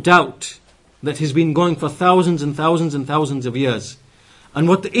old doubt that has been going for thousands and thousands and thousands of years. And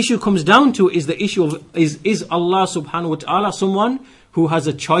what the issue comes down to is the issue of, is Allah subhanahu wa ta'ala someone who has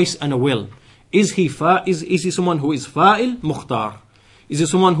a choice and a will? Is he someone who is fa'il, mukhtar? Is he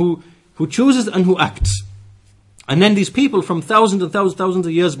someone who chooses and who acts? And then these people from thousands and thousands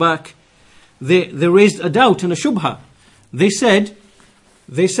of years back, they raised a doubt and a shubha. They said,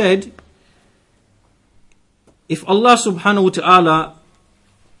 if Allah subhanahu wa ta'ala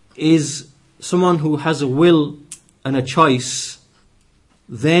is someone who has a will and a choice,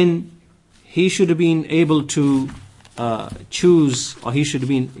 then He should have been able to choose, or He should have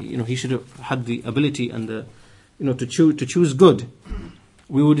been, He should have had the ability and the, to choose good.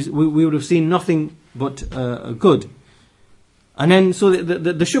 We would have seen nothing but good. And then, so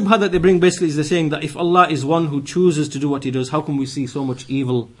the shubha that they bring basically is they're saying that if Allah is one who chooses to do what He does, how can we see so much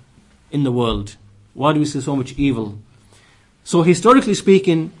evil in the world? Why do we see so much evil? So historically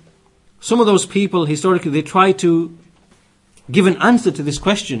speaking, some of those people, historically, they try to give an answer to this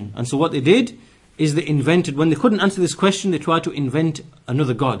question. And so what they did is they invented, when they couldn't answer this question, they tried to invent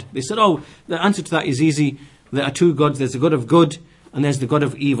another God. They said, oh, the answer to that is easy. There are two gods. There's the God of good and there's the God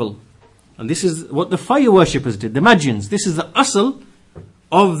of evil. And this is what the fire worshippers did, the Magians. This is the asl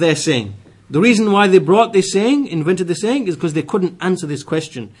of their saying. The reason why they brought this saying, invented this saying, is because they couldn't answer this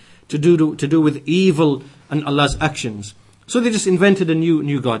question to do with evil and Allah's actions. So they just invented a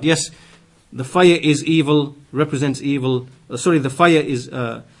new God. Yes, the fire is evil, represents evil. The fire is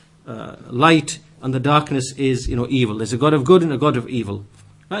light, and the darkness is evil. There's a God of good and a God of evil.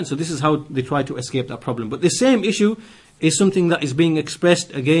 Right? So this is how they try to escape that problem. But the same issue is something that is being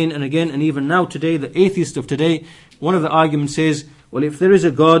expressed again and again, and even now today, the atheists of today, one of the arguments is, well, if there is a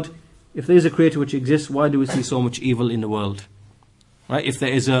God, if there is a creator which exists, why do we see so much evil in the world? Right? If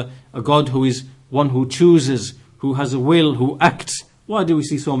there is a God who is one who chooses, who has a will, who acts, why do we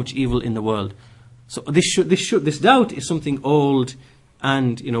see so much evil in the world? So this doubt is something old,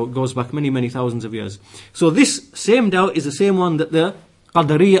 and it goes back many thousands of years. So this same doubt is the same one that the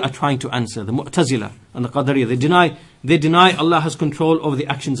Qadariyah are trying to answer, the Mu'tazila and the Qadariyah. They deny Allah has control over the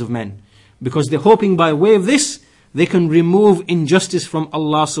actions of men, because they're hoping by way of this they can remove injustice from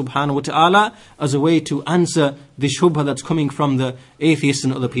Allah subhanahu wa ta'ala as a way to answer the shubha that's coming from the atheists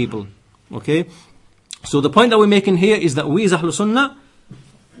and other people. Okay? So the point that we're making here is that we as Ahlul Sunnah,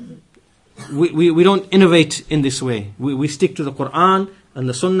 we don't innovate in this way. We stick to the Quran and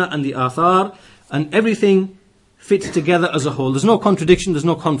the Sunnah and the Athar, and everything fits together as a whole. There's no contradiction, there's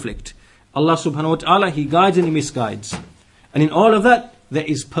no conflict. Allah subhanahu wa ta'ala, He guides and He misguides. And in all of that, there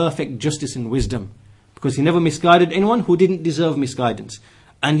is perfect justice and wisdom, because He never misguided anyone who didn't deserve misguidance.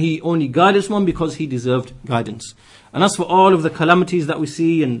 And He only guided someone because he deserved guidance. And as for all of the calamities that we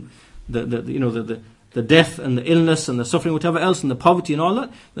see, and the death and the illness and the suffering, whatever else, and the poverty and all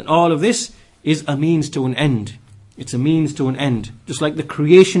that, then all of this is a means to an end. It's a means to an end. Just like the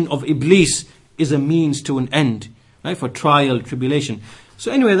creation of Iblis is a means to an end, right? For trial, tribulation.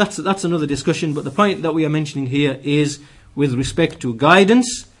 So anyway, that's another discussion. But the point that we are mentioning here is with respect to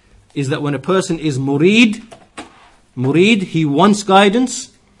guidance, is that when a person is murid, he wants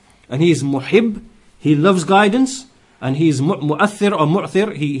guidance, and he is muhib, he loves guidance, and he is mu'athir or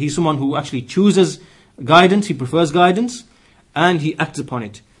mu'thir, he's someone who actually chooses guidance, he prefers guidance, and he acts upon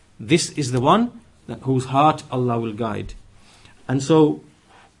it. This is the one whose heart Allah will guide. And so,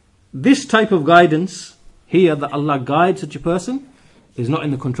 this type of guidance here, that Allah guides such a person, is not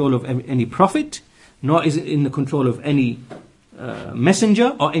in the control of any prophet, nor is it in the control of any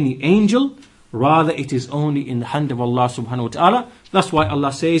messenger or any angel. Rather, it is only in the hand of Allah subhanahu wa ta'ala. That's why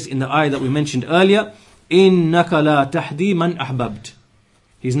Allah says in the ayah that we mentioned earlier, إِنَّكَ لَا تَهْدِي مَنْ أَحْبَبْتَ.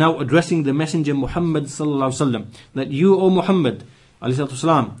 He's now addressing the messenger Muhammad sallallahu alaihi wasallam, that you, O Muhammad alayhi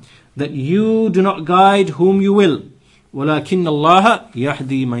wasallam, that you do not guide whom you will. وَلَكِنَّ اللَّهَ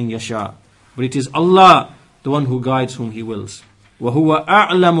يَهْدِي مَنْ يَشَاءُ. But it is Allah, the one who guides whom He wills. وَهُوَ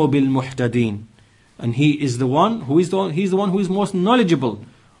أَعْلَمُ بِالْمُحْتَدِينَ. And He is the one who is most knowledgeable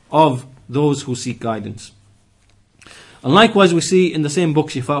of those who seek guidance. And likewise we see in the same book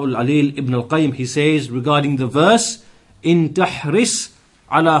Shifa'ul Alil, Ibn al-Qayyim, he says regarding the verse, إِن تَحْرِسْ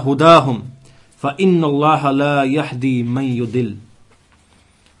عَلَى هُدَاهُمْ فَإِنَّ اللَّهَ لَا يَهْدِي مَنْ يُضِلُّ.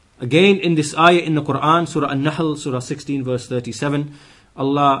 Again in this ayah in the Quran, Surah An-Nahl, Surah 16 verse 37,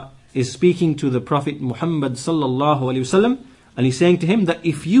 Allah is speaking to the Prophet Muhammad sallallahu alaihi wasallam, and He's saying to him that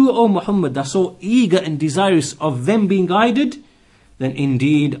if you, O Muhammad, are so eager and desirous of them being guided, then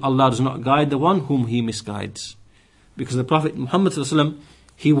indeed Allah does not guide the one whom He misguides. Because the Prophet Muhammad sallallahu alaihi wasallam,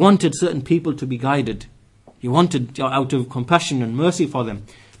 he wanted certain people to be guided. He wanted out of compassion and mercy for them,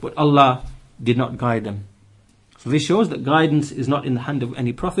 but Allah did not guide them. So this shows that guidance is not in the hand of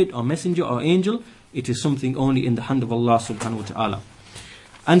any prophet or messenger or angel. It is something only in the hand of Allah subhanahu wa ta'ala.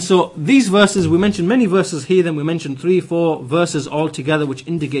 And so these verses, we mentioned many verses here, then we mentioned 3-4 verses altogether, which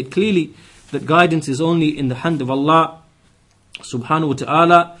indicate clearly that guidance is only in the hand of Allah subhanahu wa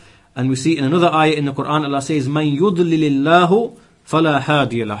ta'ala. And we see in another ayah in the Quran, Allah says, مَنْ يُضْلِلِ اللَّهُ فَلَا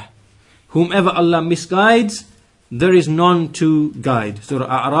هَادِيَ لَهُ. Whomever Allah misguides, there is none to guide. Surah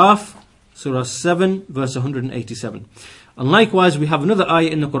A'raf, Surah 7, verse 187. And likewise, we have another ayah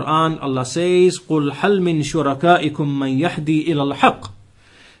in the Quran. Allah says, قُلْ هَلْ مِنْ شُرَكَائِكُمْ مَنْ يَهْدِي إِلَى الْحَقِّ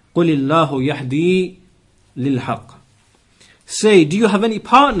قُلِ اللَّهُ يَهْدِي لِلْحَقِّ. Say, do you have any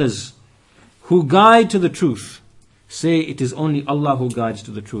partners who guide to the truth? Say, it is only Allah who guides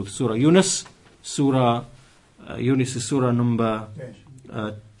to the truth. Surah Yunus, Yunus is surah number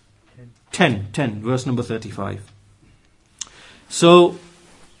 10, verse number 35. So,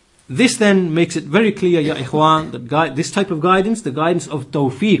 this then makes it very clear, ya ikhwan, that this type of guidance, the guidance of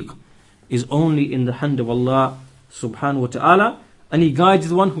tawfiq, is only in the hand of Allah subhanahu wa ta'ala, and He guides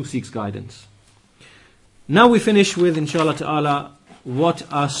the one who seeks guidance. Now we finish with, inshallah ta'ala, what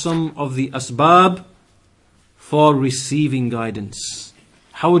are some of the asbab for receiving guidance.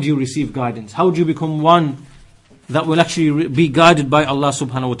 How would you receive guidance? How would you become one that will actually be guided by Allah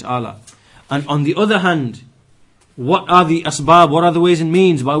subhanahu wa ta'ala? And on the other hand, what are the asbab, what are the ways and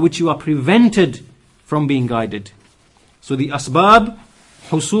means by which you are prevented from being guided? So the asbab,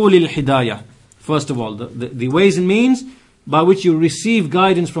 husul al-hidayah. First of all, the ways and means by which you receive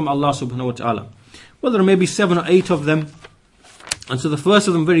guidance from Allah subhanahu wa ta'ala. Well, there may be 7 or 8 of them. And so the first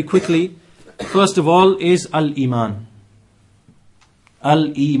of them, very quickly, first of all is al-iman.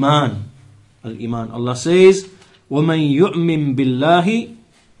 Al-iman. Al-iman. Allah says, وَمَنْ يُؤْمِن بِاللَّهِ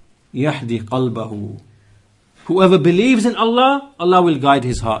يَهْدِ قَلْبَهُ. Whoever believes in Allah, Allah will guide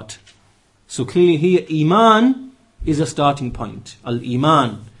his heart. So clearly here, iman is a starting point.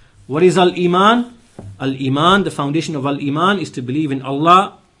 Al-iman. What is al-iman? Al-iman, the foundation of al-iman is to believe in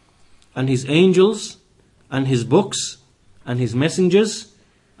Allah and His angels and His books and His messengers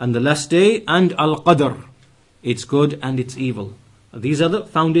and the last day and al-qadr, its good and its evil. These are the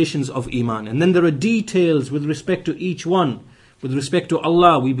foundations of iman. And then there are details with respect to each one. With respect to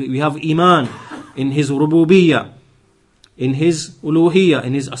Allah, we have iman in His rububiyyah, in His uluhiyyah,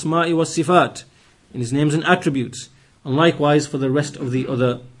 in His asma'i wa sifat, in His names and attributes. And likewise for the rest of the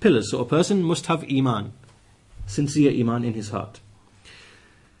other pillars. So a person must have iman, sincere iman in his heart.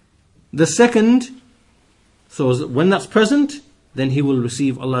 The second, so when that's present, then he will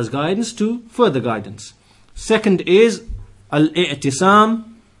receive Allah's guidance to further guidance. Second is al-i'tisam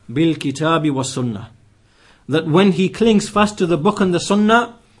bil-kitabi wa sunnah. that when he clings fast to the book and the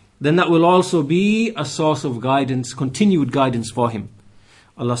sunnah, then that will also be a source of guidance, continued guidance for him.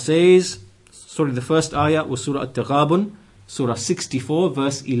 Allah says, the first ayah was Surah At-Taghabun, Surah 64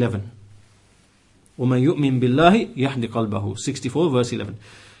 verse 11. وَمَنْ يُؤْمِن بِاللَّهِ يَهْدِ قَلْبَهُ 64 verse 11.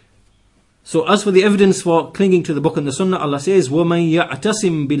 So as for the evidence for clinging to the book and the sunnah, Allah says, وَمَنْ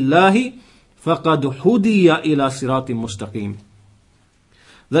يَعْتَسِم بِاللَّهِ فَقَدْ هُدِيَ إِلَى صِرَاطٍ مُسْتَقِيمٍ.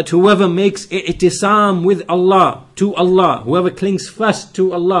 That whoever makes i'tisam with Allah, to Allah, whoever clings fast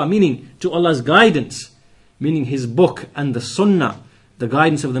to Allah, meaning to Allah's guidance, meaning His book and the sunnah, the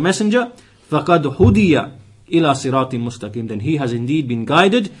guidance of the messenger, فَقَدْ هُدِيَ إِلَى صِرَاطٍ مُسْتَقِيمٍ, then he has indeed been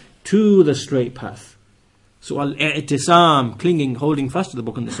guided to the straight path. So al-i'tisam, clinging, holding fast to the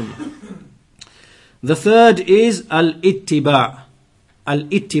book and the sunnah. The third is al-ittiba'.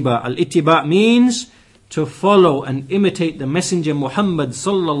 Al-ittiba'. Al-ittiba' means to follow and imitate the Messenger Muhammad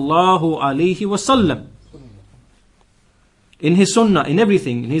sallallahu alaihi wasallam in his sunnah, in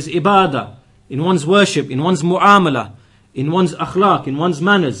everything, in his ibadah, in one's worship, in one's mu'amala, in one's akhlaq, in one's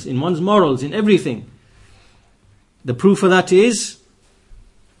manners, in one's morals, in everything. The proof of that is,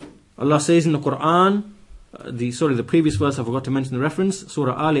 Allah says in the Quran, the previous verse, I forgot to mention the reference,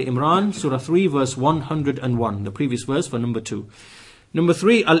 Surah Ali Imran, Surah 3 verse 101, the previous verse for number 2. Number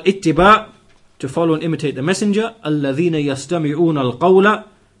 3, al-ittiba', to follow and imitate the messenger. الَّذِينَ يَسْتَمِعُونَ الْقَوْلَ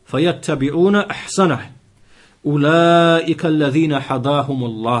فَيَتَّبِعُونَ أَحْسَنَهُ أُولَٰئِكَ الَّذِينَ حَدَاهُمُ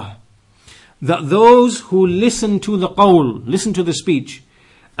اللَّهُ. That those who listen to the qawl, listen to the speech,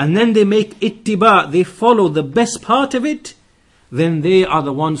 and then they make ittiba', they follow the best part of it, then they are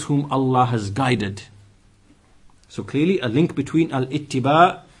the ones whom Allah has guided. So clearly a link between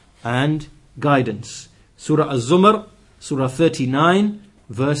al-ittiba' and guidance. Surah Az-Zumar, Surah 39,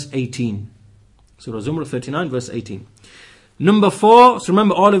 verse 18. Surah Az-Zumar 39, verse 18. Number 4, so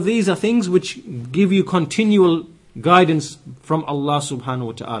remember all of these are things which give you continual guidance from Allah subhanahu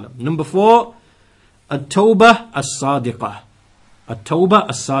wa ta'ala. Number 4, at-tawbah as-sadiqah. At-tawbah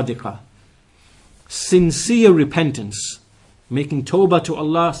as-sadiqah. Sincere repentance. Making tawbah to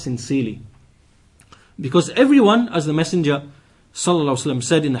Allah sincerely. Because everyone, as the Messenger sallallahu alaihi wasallam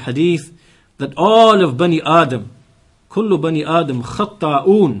said in the hadith, that all of Bani Adam, kullu Bani Adam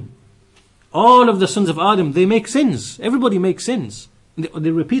khatta'un, all of the sons of Adam, they make sins. Everybody makes sins.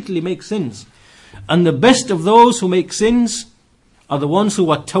 They repeatedly make sins. And the best of those who make sins are the ones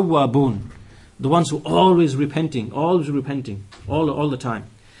who are tawwabun, the ones who are always repenting, all the time.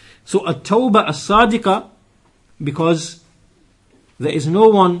 So at-tawbah as-sadiqah, because there is no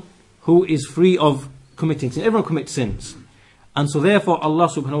one who is free of committing sin. Everyone commits sins. And so therefore Allah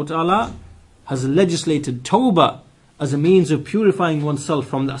subhanahu wa ta'ala has legislated tawbah as a means of purifying oneself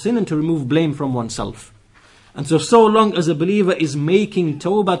from that sin and to remove blame from oneself. And so long as a believer is making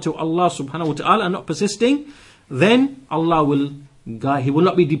tawbah to Allah subhanahu wa ta'ala and not persisting, then Allah will guide, he will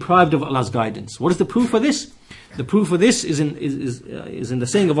not be deprived of Allah's guidance. What is the proof of this? The proof of this is in the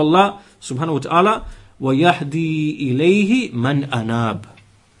saying of Allah subhanahu wa ta'ala, وَيَهْدِي إِلَيْهِ مَنْ أَنَابٍ.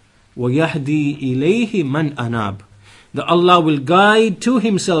 وَيَهْدِي إِلَيْهِ مَنْ أَنَابٍ. That Allah will guide to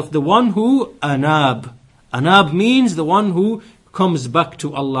Himself the one who anab. Anab means the one who comes back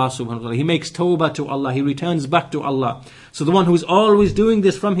to Allah subhanahu wa ta'ala. He makes tawbah to Allah. He returns back to Allah. So the one who is always doing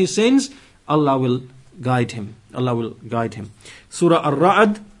this from his sins, Allah will guide him. Allah will guide him. Surah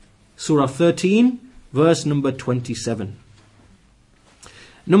Ar-Ra'd, Surah 13, verse number 27.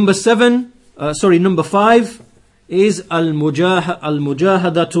 Number 5 is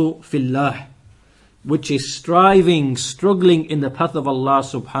Al-Mujahadatu Fillah, which is striving, struggling in the path of Allah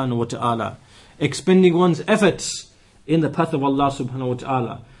subhanahu wa ta'ala. Expending one's efforts in the path of Allah subhanahu wa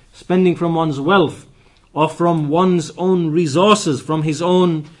ta'ala. Spending from one's wealth or from one's own resources, from his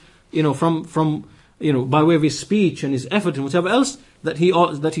own, by way of his speech and his effort and whatever else, that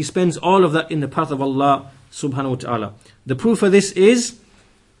he spends all of that in the path of Allah subhanahu wa ta'ala. The proof of this is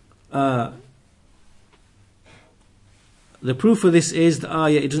the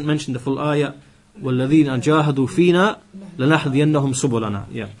ayah. It doesn't mention the full ayah. وَالَّذِينَ جَاهَدُوا فِينَا لَنَهْدِيَنَّهُمْ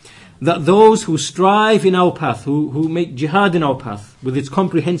سُبُلَنَا. That those who strive in our path, who make jihad in our path, with its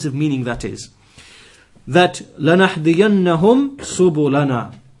comprehensive meaning, that is, that لَنَهْدِيَنَّهُمْ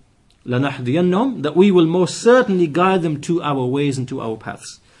سُبُلَنَا. لَنَهْدِيَنَّهُمْ, that we will most certainly guide them to our ways and to our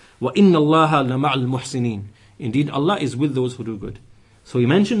paths. وَإِنَّ اللَّهَ لَمَعَ الْمُحْسِنِينَ. Indeed, Allah is with those who do good. So He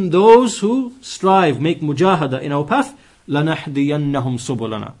mentioned those who strive, make mujahada in our path, لَنَهْدِيَنَّهُمْ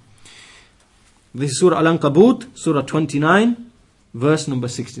سُبُلَنَا. This is Surah Al-Ankabut, Surah 29, verse number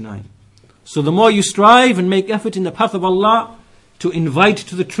 69. So the more you strive and make effort in the path of Allah, to invite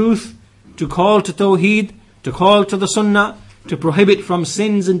to the truth, to call to Tawheed, to call to the Sunnah, to prohibit from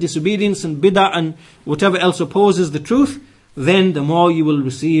sins and disobedience and bid'ah and whatever else opposes the truth, then the more you will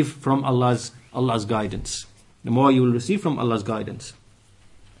receive from Allah's guidance. The more you will receive from Allah's guidance.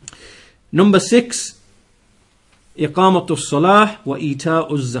 Number 6, iqamatu salah wa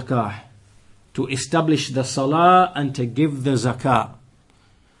ita'u zakah. To establish the salah and to give the zakah.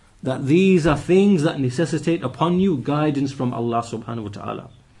 That these are things that necessitate upon you guidance from Allah subhanahu wa ta'ala.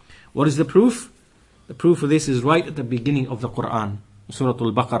 What is the proof? The proof of this is right at the beginning of the Quran, Surah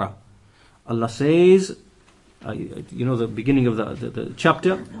Al-Baqarah. Allah says, the beginning of the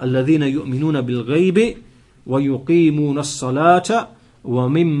chapter, الَّذِينَ يُؤْمِنُونَ بِالْغَيْبِ وَيُقِيمُونَ الصَّلَاةَ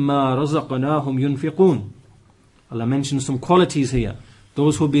وَمِمَّا رَزَقْنَاهُمْ يُنْفِقُونَ. Allah mentions some qualities here.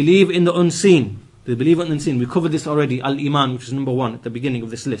 Those who believe in the unseen. They believe in the unseen. We covered this already. Al-Iman, which is number 1 at the beginning of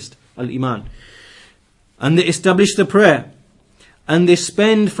this list. Al-Iman. And they establish the prayer. And they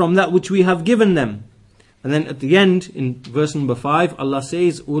spend from that which we have given them. And then at the end, in verse number 5, Allah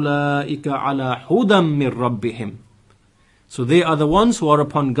says, أُولَٰئِكَ عَلَىٰ هُدًى مِّن رَبِّهِمْ. So they are the ones who are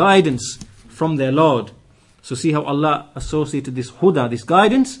upon guidance from their Lord. So see how Allah associated this huda, this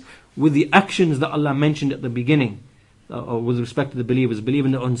guidance, with the actions that Allah mentioned at the beginning. With respect to the believers. Believe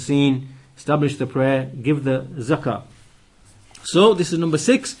in the unseen, establish the prayer, give the zakah. So this is number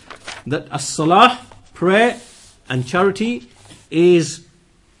 6, that as-salah, prayer and charity, is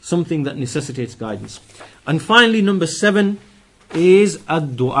something that necessitates guidance. And finally, number 7 is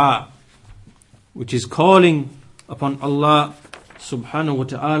ad-du'a, which is calling upon Allah subhanahu wa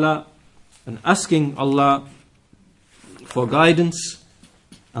ta'ala and asking Allah for guidance.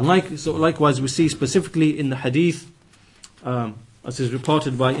 And likewise we see specifically in the hadith, as is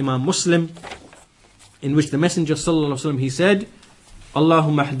reported by Imam Muslim, in which the Messenger sallallahu alaihi wasallam, he said,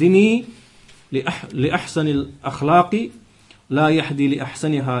 Allahumma hdini li ahsanil akhlaqi la yahdi li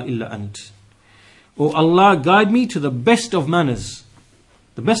ahsaniha illa ant. O Allah, guide me to the best of manners,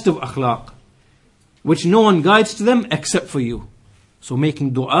 the best of akhlaq, which no one guides to them except for you. So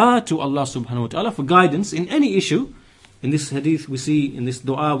making dua to Allah subhanahu wa ta'ala for guidance in any issue. In this hadith we see, in this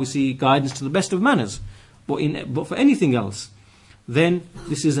dua we see guidance to the best of manners. But for anything else, then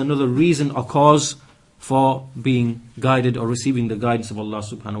this is another reason or cause for being guided or receiving the guidance of Allah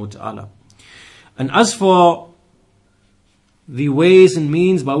subhanahu wa ta'ala. And as for the ways and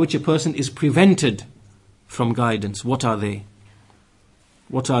means by which a person is prevented from guidance, what are they?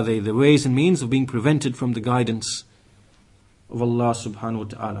 What are they? The ways and means of being prevented from the guidance of Allah subhanahu wa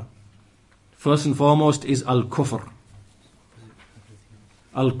ta'ala. First and foremost is al-kufr.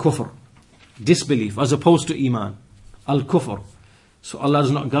 Al-kufr. Disbelief, as opposed to iman. Al-kufr. So Allah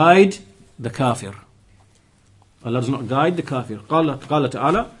does not guide the kafir. Allah does not guide the kafir. قال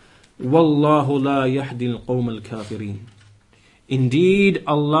تعالى وَاللَّهُ لَا يَهْدِي الْقَوْمَ الْكَافِرِينَ. Indeed,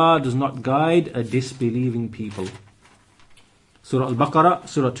 Allah does not guide a disbelieving people. Surah Al-Baqarah,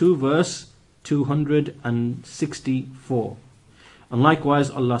 Surah 2, verse 264. And likewise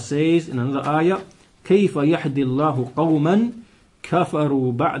Allah says in another ayah, كَيْفَ يَهْدِي اللَّهُ قَوْمًا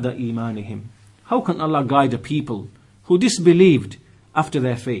كَفَرُوا بَعْدَ إِيمَانِهِمْ. How can Allah guide a people who disbelieved after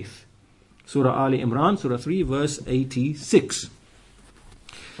their faith? Surah Ali Imran, Surah 3, verse 86.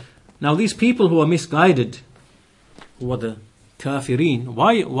 Now these people who are misguided, who are the kafirin,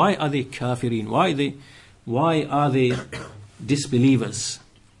 why are they kafirin? Why are they disbelievers?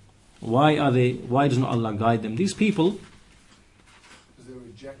 Why does not Allah guide them? These people, because they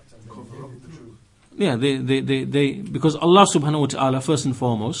reject and cover up the truth. Yeah, they because Allah subhanahu wa ta'ala, first and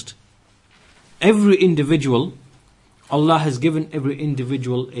foremost, every individual, Allah has given every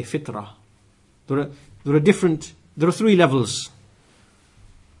individual a fitrah. There are 3 levels.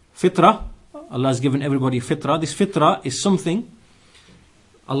 Fitrah, Allah has given everybody fitrah. This fitrah is something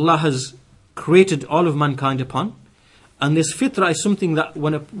Allah has created all of mankind upon. And this fitrah is something that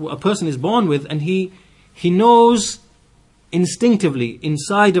when a person is born with, and he knows instinctively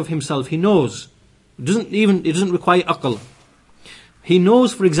inside of himself, he knows. It doesn't require aql. He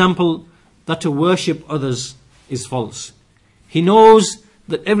knows, for example, that to worship others is false. He knows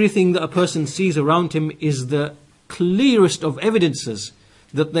that everything that a person sees around him is the clearest of evidences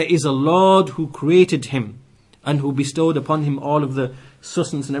that there is a Lord who created him and who bestowed upon him all of the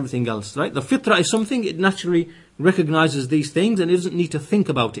sustenance and everything else. Right? The fitrah is something, it naturally recognizes these things and it doesn't need to think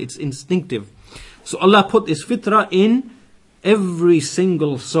about it. It's instinctive. So Allah put this fitrah in every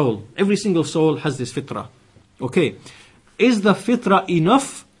single soul. Every single soul has this fitrah. Okay. Is the fitrah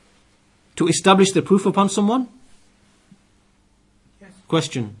enough to establish the proof upon someone? Yes.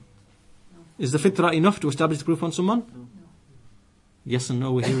 Question. No. Is the fitrah enough to establish the proof on someone? No. Yes and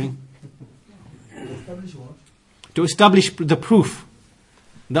no, we're hearing. Establish what? To establish the proof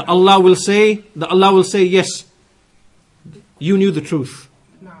that Allah will say, yes. you knew the truth?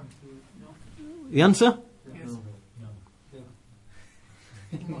 No. The answer? Yes.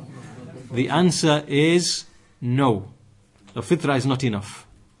 The answer is no. The fitrah is not enough.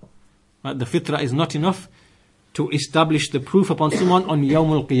 Right? The fitrah is not enough to establish the proof upon someone on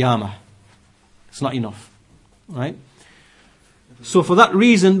Yawm al-Qiyamah. It's not enough. Right? So for that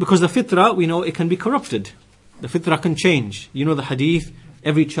reason, because the fitrah, we know it can be corrupted. The fitrah can change. You know the hadith,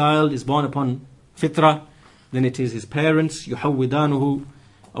 every child is born upon fitrah, then it is his parents, يحودانه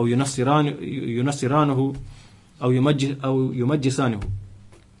أو ينصرانه أو يمجسانه.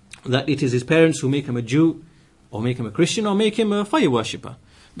 That it is his parents who make him a Jew, or make him a Christian, or make him a fire worshipper.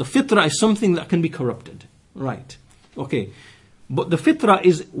 The fitrah is something that can be corrupted. Right. Okay. But the fitrah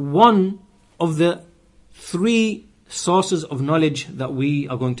is one of the three sources of knowledge that we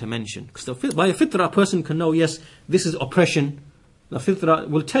are going to mention. Because by a fitrah, a person can know, yes, this is oppression. The fitrah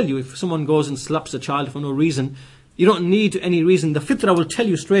will tell you if someone goes and slaps a child for no reason. You don't need any reason. The fitrah will tell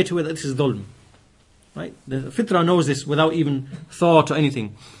you straight away that this is dhulm. Right? The fitrah knows this without even thought or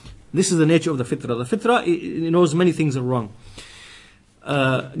anything. This is the nature of the fitrah. The fitrah, it knows many things are wrong.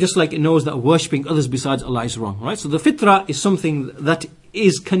 Just like it knows that worshipping others besides Allah is wrong. Right? So the fitrah is something that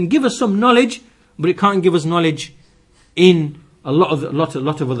can give us some knowledge, but it can't give us knowledge in a lot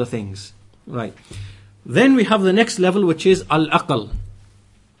of other things. Right? Then we have the next level, which is al-aql.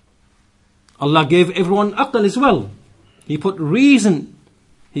 Allah gave everyone aql as well. He put reason.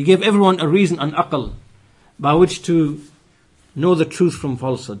 He gave everyone a reason, an aql, by which to know the truth from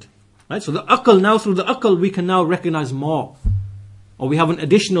falsehood. Right? So the aql, now through the aql we can now recognize more. Or we have an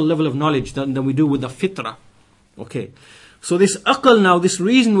additional level of knowledge than we do with the fitrah. Okay. So this aql now, this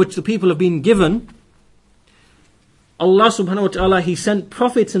reason which the people have been given, Allah subhanahu wa ta'ala, He sent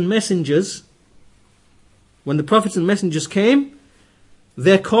prophets and messengers. When the prophets and messengers came,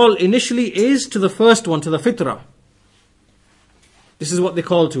 their call initially is to the first one, to the fitrah. This is what they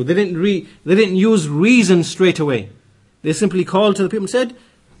called to. They didn't use reason straight away. They simply called to the people and said,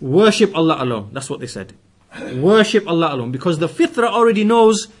 worship Allah alone. That's what they said. Worship Allah alone. Because the fitrah already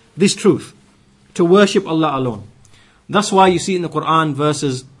knows this truth. To worship Allah alone. That's why you see in the Quran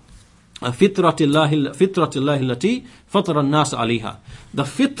verses, فِطْرَةِ اللَّهِ الَّتِي فَطَرَ النَّاسَ عَلَيْهَا. The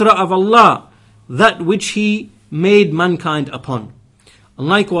fitrah of Allah, that which He made mankind upon. And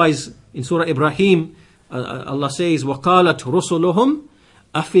likewise, in Surah Ibrahim, Allah says, وَقَالَتْ رُسُلُهُمْ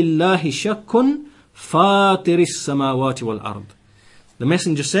أَفِي اللَّهِ شَكٌّ فَاطِرِ السَّمَاوَاتِ وَالْأَرْضِ. The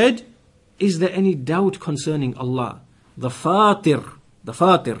messenger said, is there any doubt concerning Allah? The Fatir,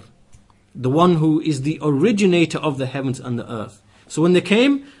 the one who is the originator of the heavens and the earth. So when they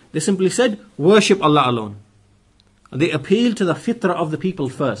came, they simply said, worship Allah alone. And they appealed to the fitrah of the people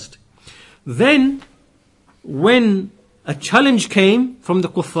first. Then, when a challenge came from the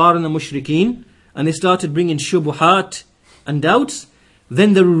kuffar and the mushrikeen, and they started bringing shubuhat and doubts,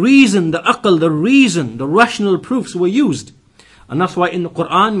 then the reason, the aql, the rational proofs were used. And that's why in the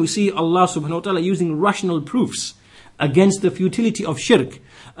Quran we see Allah subhanahu wa ta'ala using rational proofs against the futility of shirk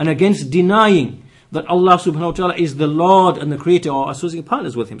and against denying that Allah subhanahu wa ta'ala is the Lord and the Creator or associating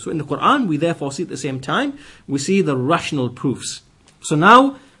partners with Him. So in the Quran we therefore see at the same time, we see the rational proofs. So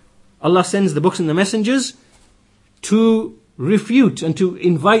now Allah sends the books and the messengers to refute and to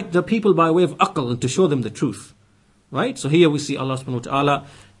invite the people by way of aql and to show them the truth. Right? So here we see Allah subhanahu wa ta'ala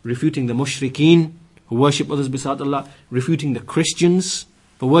refuting the mushrikeen who worship others beside Allah, refuting the Christians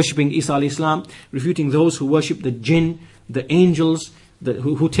for worshipping Isa alayhi salam, refuting those who worship the jinn, the angels,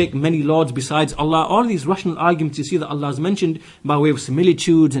 who take many lords besides Allah. All these rational arguments you see that Allah has mentioned by way of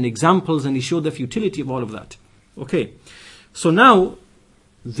similitudes and examples, and He showed the futility of all of that. Okay, so now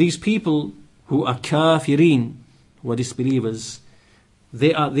these people who are kafirin, who are disbelievers,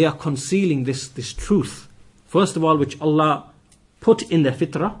 they are concealing this truth. First of all, which Allah put in their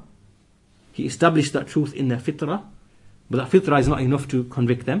fitrah. He established that truth in their fitrah, but that fitrah is not enough to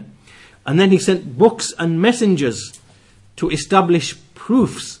convict them. And then He sent books and messengers to establish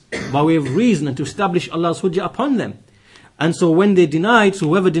proofs by way of reason and to establish Allah's hujjah upon them. And so when they denied, so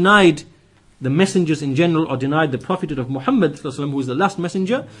whoever denied the messengers in general or denied the prophethood of Muhammad who is the last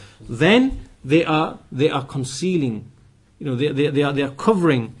messenger, then they are concealing, they are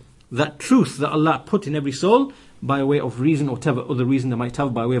covering that truth that Allah put in every soul by way of reason or whatever other reason they might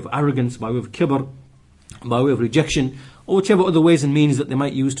have, by way of arrogance, by way of kibr, by way of rejection, or whichever other ways and means that they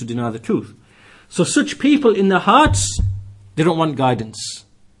might use to deny the truth. So such people in their hearts, they don't want guidance.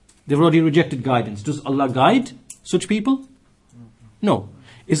 They've already rejected guidance. Does Allah guide such people? No.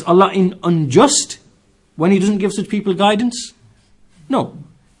 Is Allah unjust when He doesn't give such people guidance? No.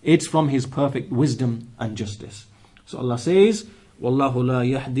 It's from His perfect wisdom and justice. So Allah says, وَاللَّهُ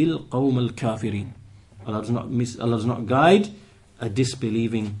لَا يَهْدِي الْقَوْمَ الْكَافِرِينَ. Allah does not guide a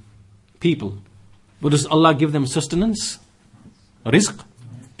disbelieving people. But does Allah give them sustenance? Rizq?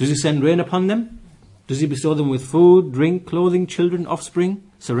 Does He send rain upon them? Does He bestow them with food, drink, clothing, children, offspring,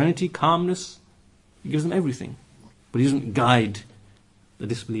 serenity, calmness? He gives them everything. But He doesn't guide the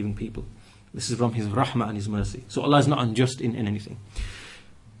disbelieving people. This is from His rahmah and His mercy. So Allah is not unjust in anything.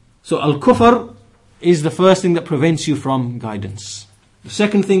 So al-kufr is the first thing that prevents you from guidance. The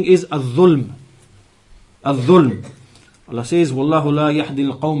second thing is al-dhulm. Al-dhulm. Allah says, Wallahu la yahdi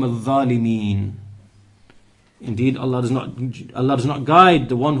al-qawm al-dhalimeen. Indeed, Allah does not guide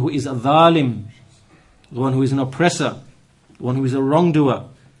the one who is a dhalim, the one who is an oppressor, the one who is a wrongdoer.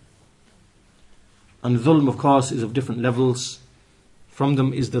 And dhulm, of course, is of different levels. From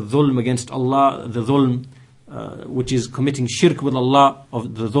them is the dhulm against Allah, the dhulm which is committing shirk with Allah,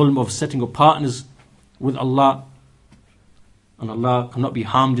 of the dhulm of setting up partners with Allah. And Allah cannot be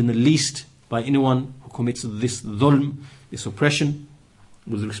harmed in the least by anyone who commits this dhulm, this oppression,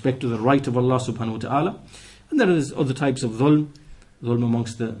 with respect to the right of Allah subhanahu wa ta'ala. And there is other types of dhulm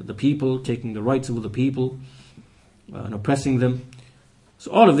amongst the people, taking the rights of other people and oppressing them.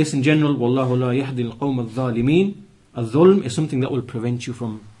 So all of this in general, Wallahu la yahdi al-qawm al-dhalimeen. Al-dhulm is something that will prevent you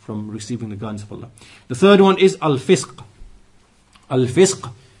from receiving the guidance of Allah. The third one is al-fisq. Al-fisq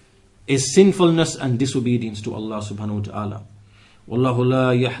is sinfulness and disobedience to Allah subhanahu wa ta'ala. Wallahu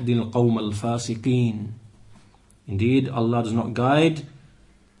la yahdi al-qawm al-fasiqeen. Indeed, Allah does not guide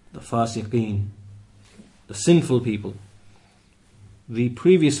the fasiqeen, the sinful people. The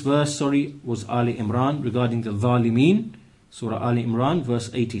previous verse, was Ali Imran regarding the dhalimeen. Surah Ali Imran, verse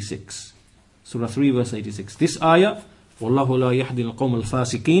 86. Surah 3, verse 86. This ayah, Wallahu la yahdi al-qawm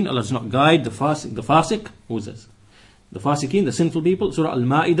al-fasiqeen. Allah does not guide the fasiq. Who is this? The fasiqeen, the sinful people. Surah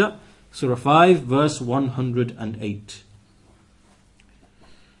Al-Ma'idah, Surah 5, verse 108.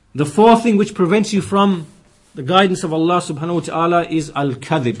 The fourth thing which prevents you from the guidance of Allah subhanahu wa ta'ala is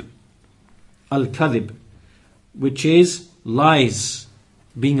al-kadhib. Al-kadhib, which is lies,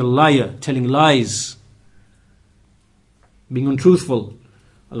 being a liar, telling lies, being untruthful.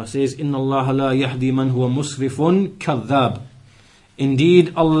 Allah says, Inna Allah la yahdi man huwa musrifun kadhab.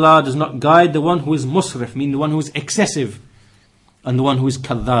 Indeed, Allah does not guide the one who is musrif, meaning the one who is excessive, and the one who is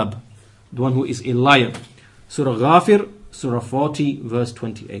kadhab, the one who is a liar. Surah Ghafir, Surah 40, verse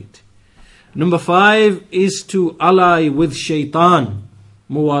 28. Number 5 is to ally with shaitan,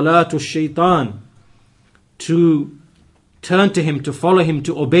 muwalatu shaitan, to turn to him, to follow him,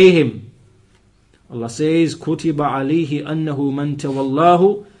 to obey him. Allah says, Kutiba alayhi annahu man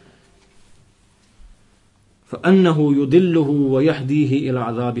tawallahu فَأَنَّهُ يُضِلُّهُ وَيَهْدِيهِ إِلَىٰ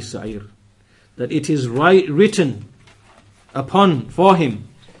عَذَابِ السَّعِيرِ. That it is written for him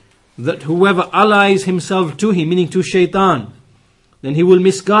that whoever allies himself to him, meaning to shaitan, then he will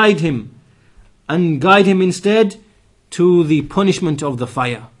misguide him and guide him instead to the punishment of the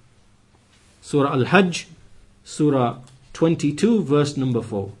fire. Surah Al-Hajj, Surah 22, verse number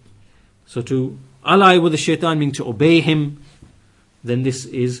 4. So to ally with the shaitan, meaning to obey him, then this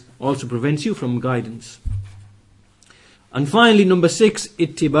is also prevents you from guidance. And finally, number 6,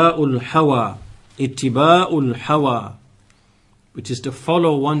 ittiba'ul hawa. Ittiba'ul hawa, which is to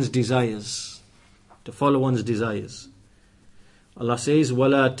follow one's desires. To follow one's desires. Allah says,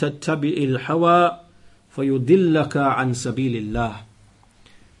 وَلَا تَتَّبِئِ الْحَوَى فَيُضِلَّكَ عَنْ سَبِيلِ اللَّهِ.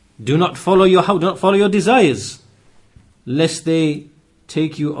 Do not follow your hawa, do not follow your desires, lest they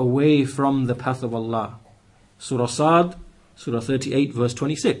take you away from the path of Allah. Surah Sad, Surah 38, verse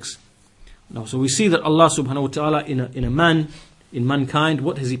 26. Now, so we see that Allah subhanahu wa ta'ala in mankind,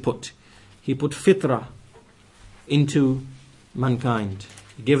 what has He put? He put fitrah into mankind.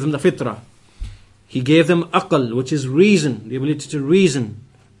 He gave them the fitrah. He gave them aql, which is reason, the ability to reason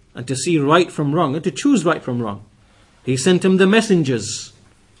and to see right from wrong and to choose right from wrong. He sent them the messengers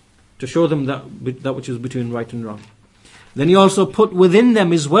to show them that which is between right and wrong. Then He also put within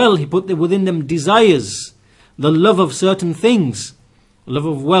them as well, He put within them desires, the love of certain things, the love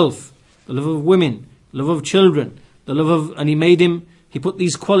of wealth, the love of women, the love of children, and He put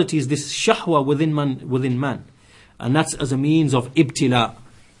these qualities, this shahwa within man. And that's as a means of ibtila,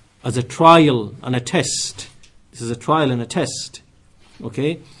 as a trial and a test. This is a trial and a test.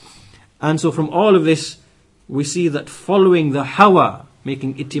 Okay? And so from all of this, we see that following the hawa,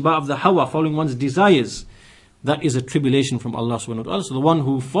 making ittiba of the hawa, following one's desires, that is a tribulation from Allah subhanahu wa ta'ala. So the one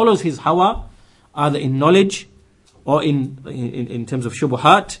who follows his hawa, either in knowledge, or in terms of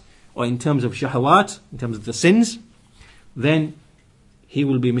shubuhat, or in terms of shahawat, in terms of the sins, then he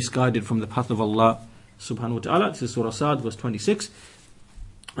will be misguided from the path of Allah subhanahu wa ta'ala. This is Surah Sad, verse 26.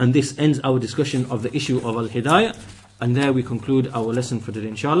 And this ends our discussion of the issue of al-hidayah. And there we conclude our lesson for today,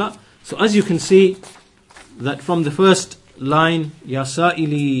 inshallah. So as you can see, that from the first line, Ya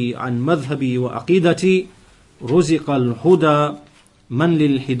sa'ili an madhhabi wa aqidati, ruziqa al-huda man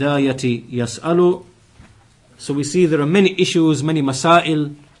lil hidayati yas'alu. So we see there are many issues, many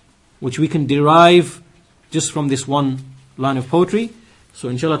masail, which we can derive just from this one line of poetry. So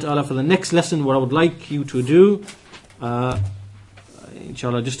inshallah ta'ala, for the next lesson, what I would like you to do,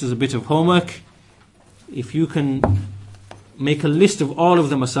 inshallah, just as a bit of homework, if you can make a list of all of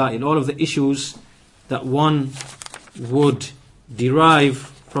the masail, all of the issues that one would derive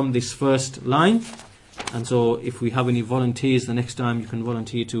from this first line. And so if we have any volunteers the next time, you can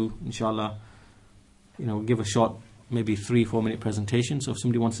volunteer to, inshallah, give a short, maybe 3-4 minute presentation. So if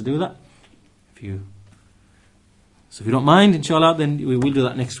somebody wants to do that, so if you don't mind, inshallah, then we will do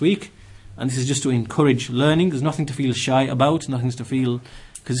that next week. And this is just to encourage learning. There's nothing to feel shy about, nothing to feel,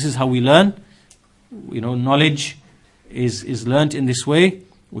 because this is how we learn. Knowledge is learnt in this way.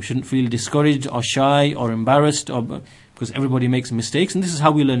 We shouldn't feel discouraged or shy or embarrassed, because everybody makes mistakes, and this is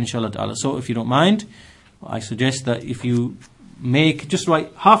how we learn, inshallah ta'ala. So if you don't mind, I suggest that if you just write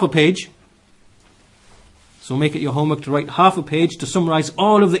half a page. So make it your homework to write half a page to summarize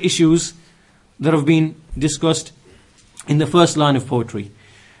all of the issues that have been discussed in the first line of poetry.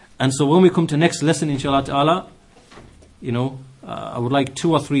 And so when we come to next lesson, inshallah ta'ala, I would like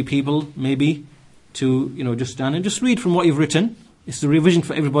 2 or 3 people maybe to, just stand and just read from what you've written. It's the revision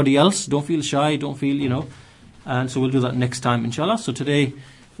for everybody else. Don't feel shy, don't feel, and so we'll do that next time, inshallah. So today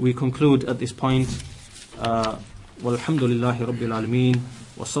we conclude at this point. Walhamdulillahi Rabbil Alameen.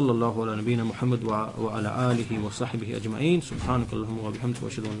 Wa sallallahu ala nabiyyina Muhammad wa ala alihi wa sahbihi ajma'in. Subhanakallahumma wa bihamdika wa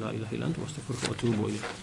ashhadu an la ilaha illa anta wa astaghfiruka wa atubu ilayk.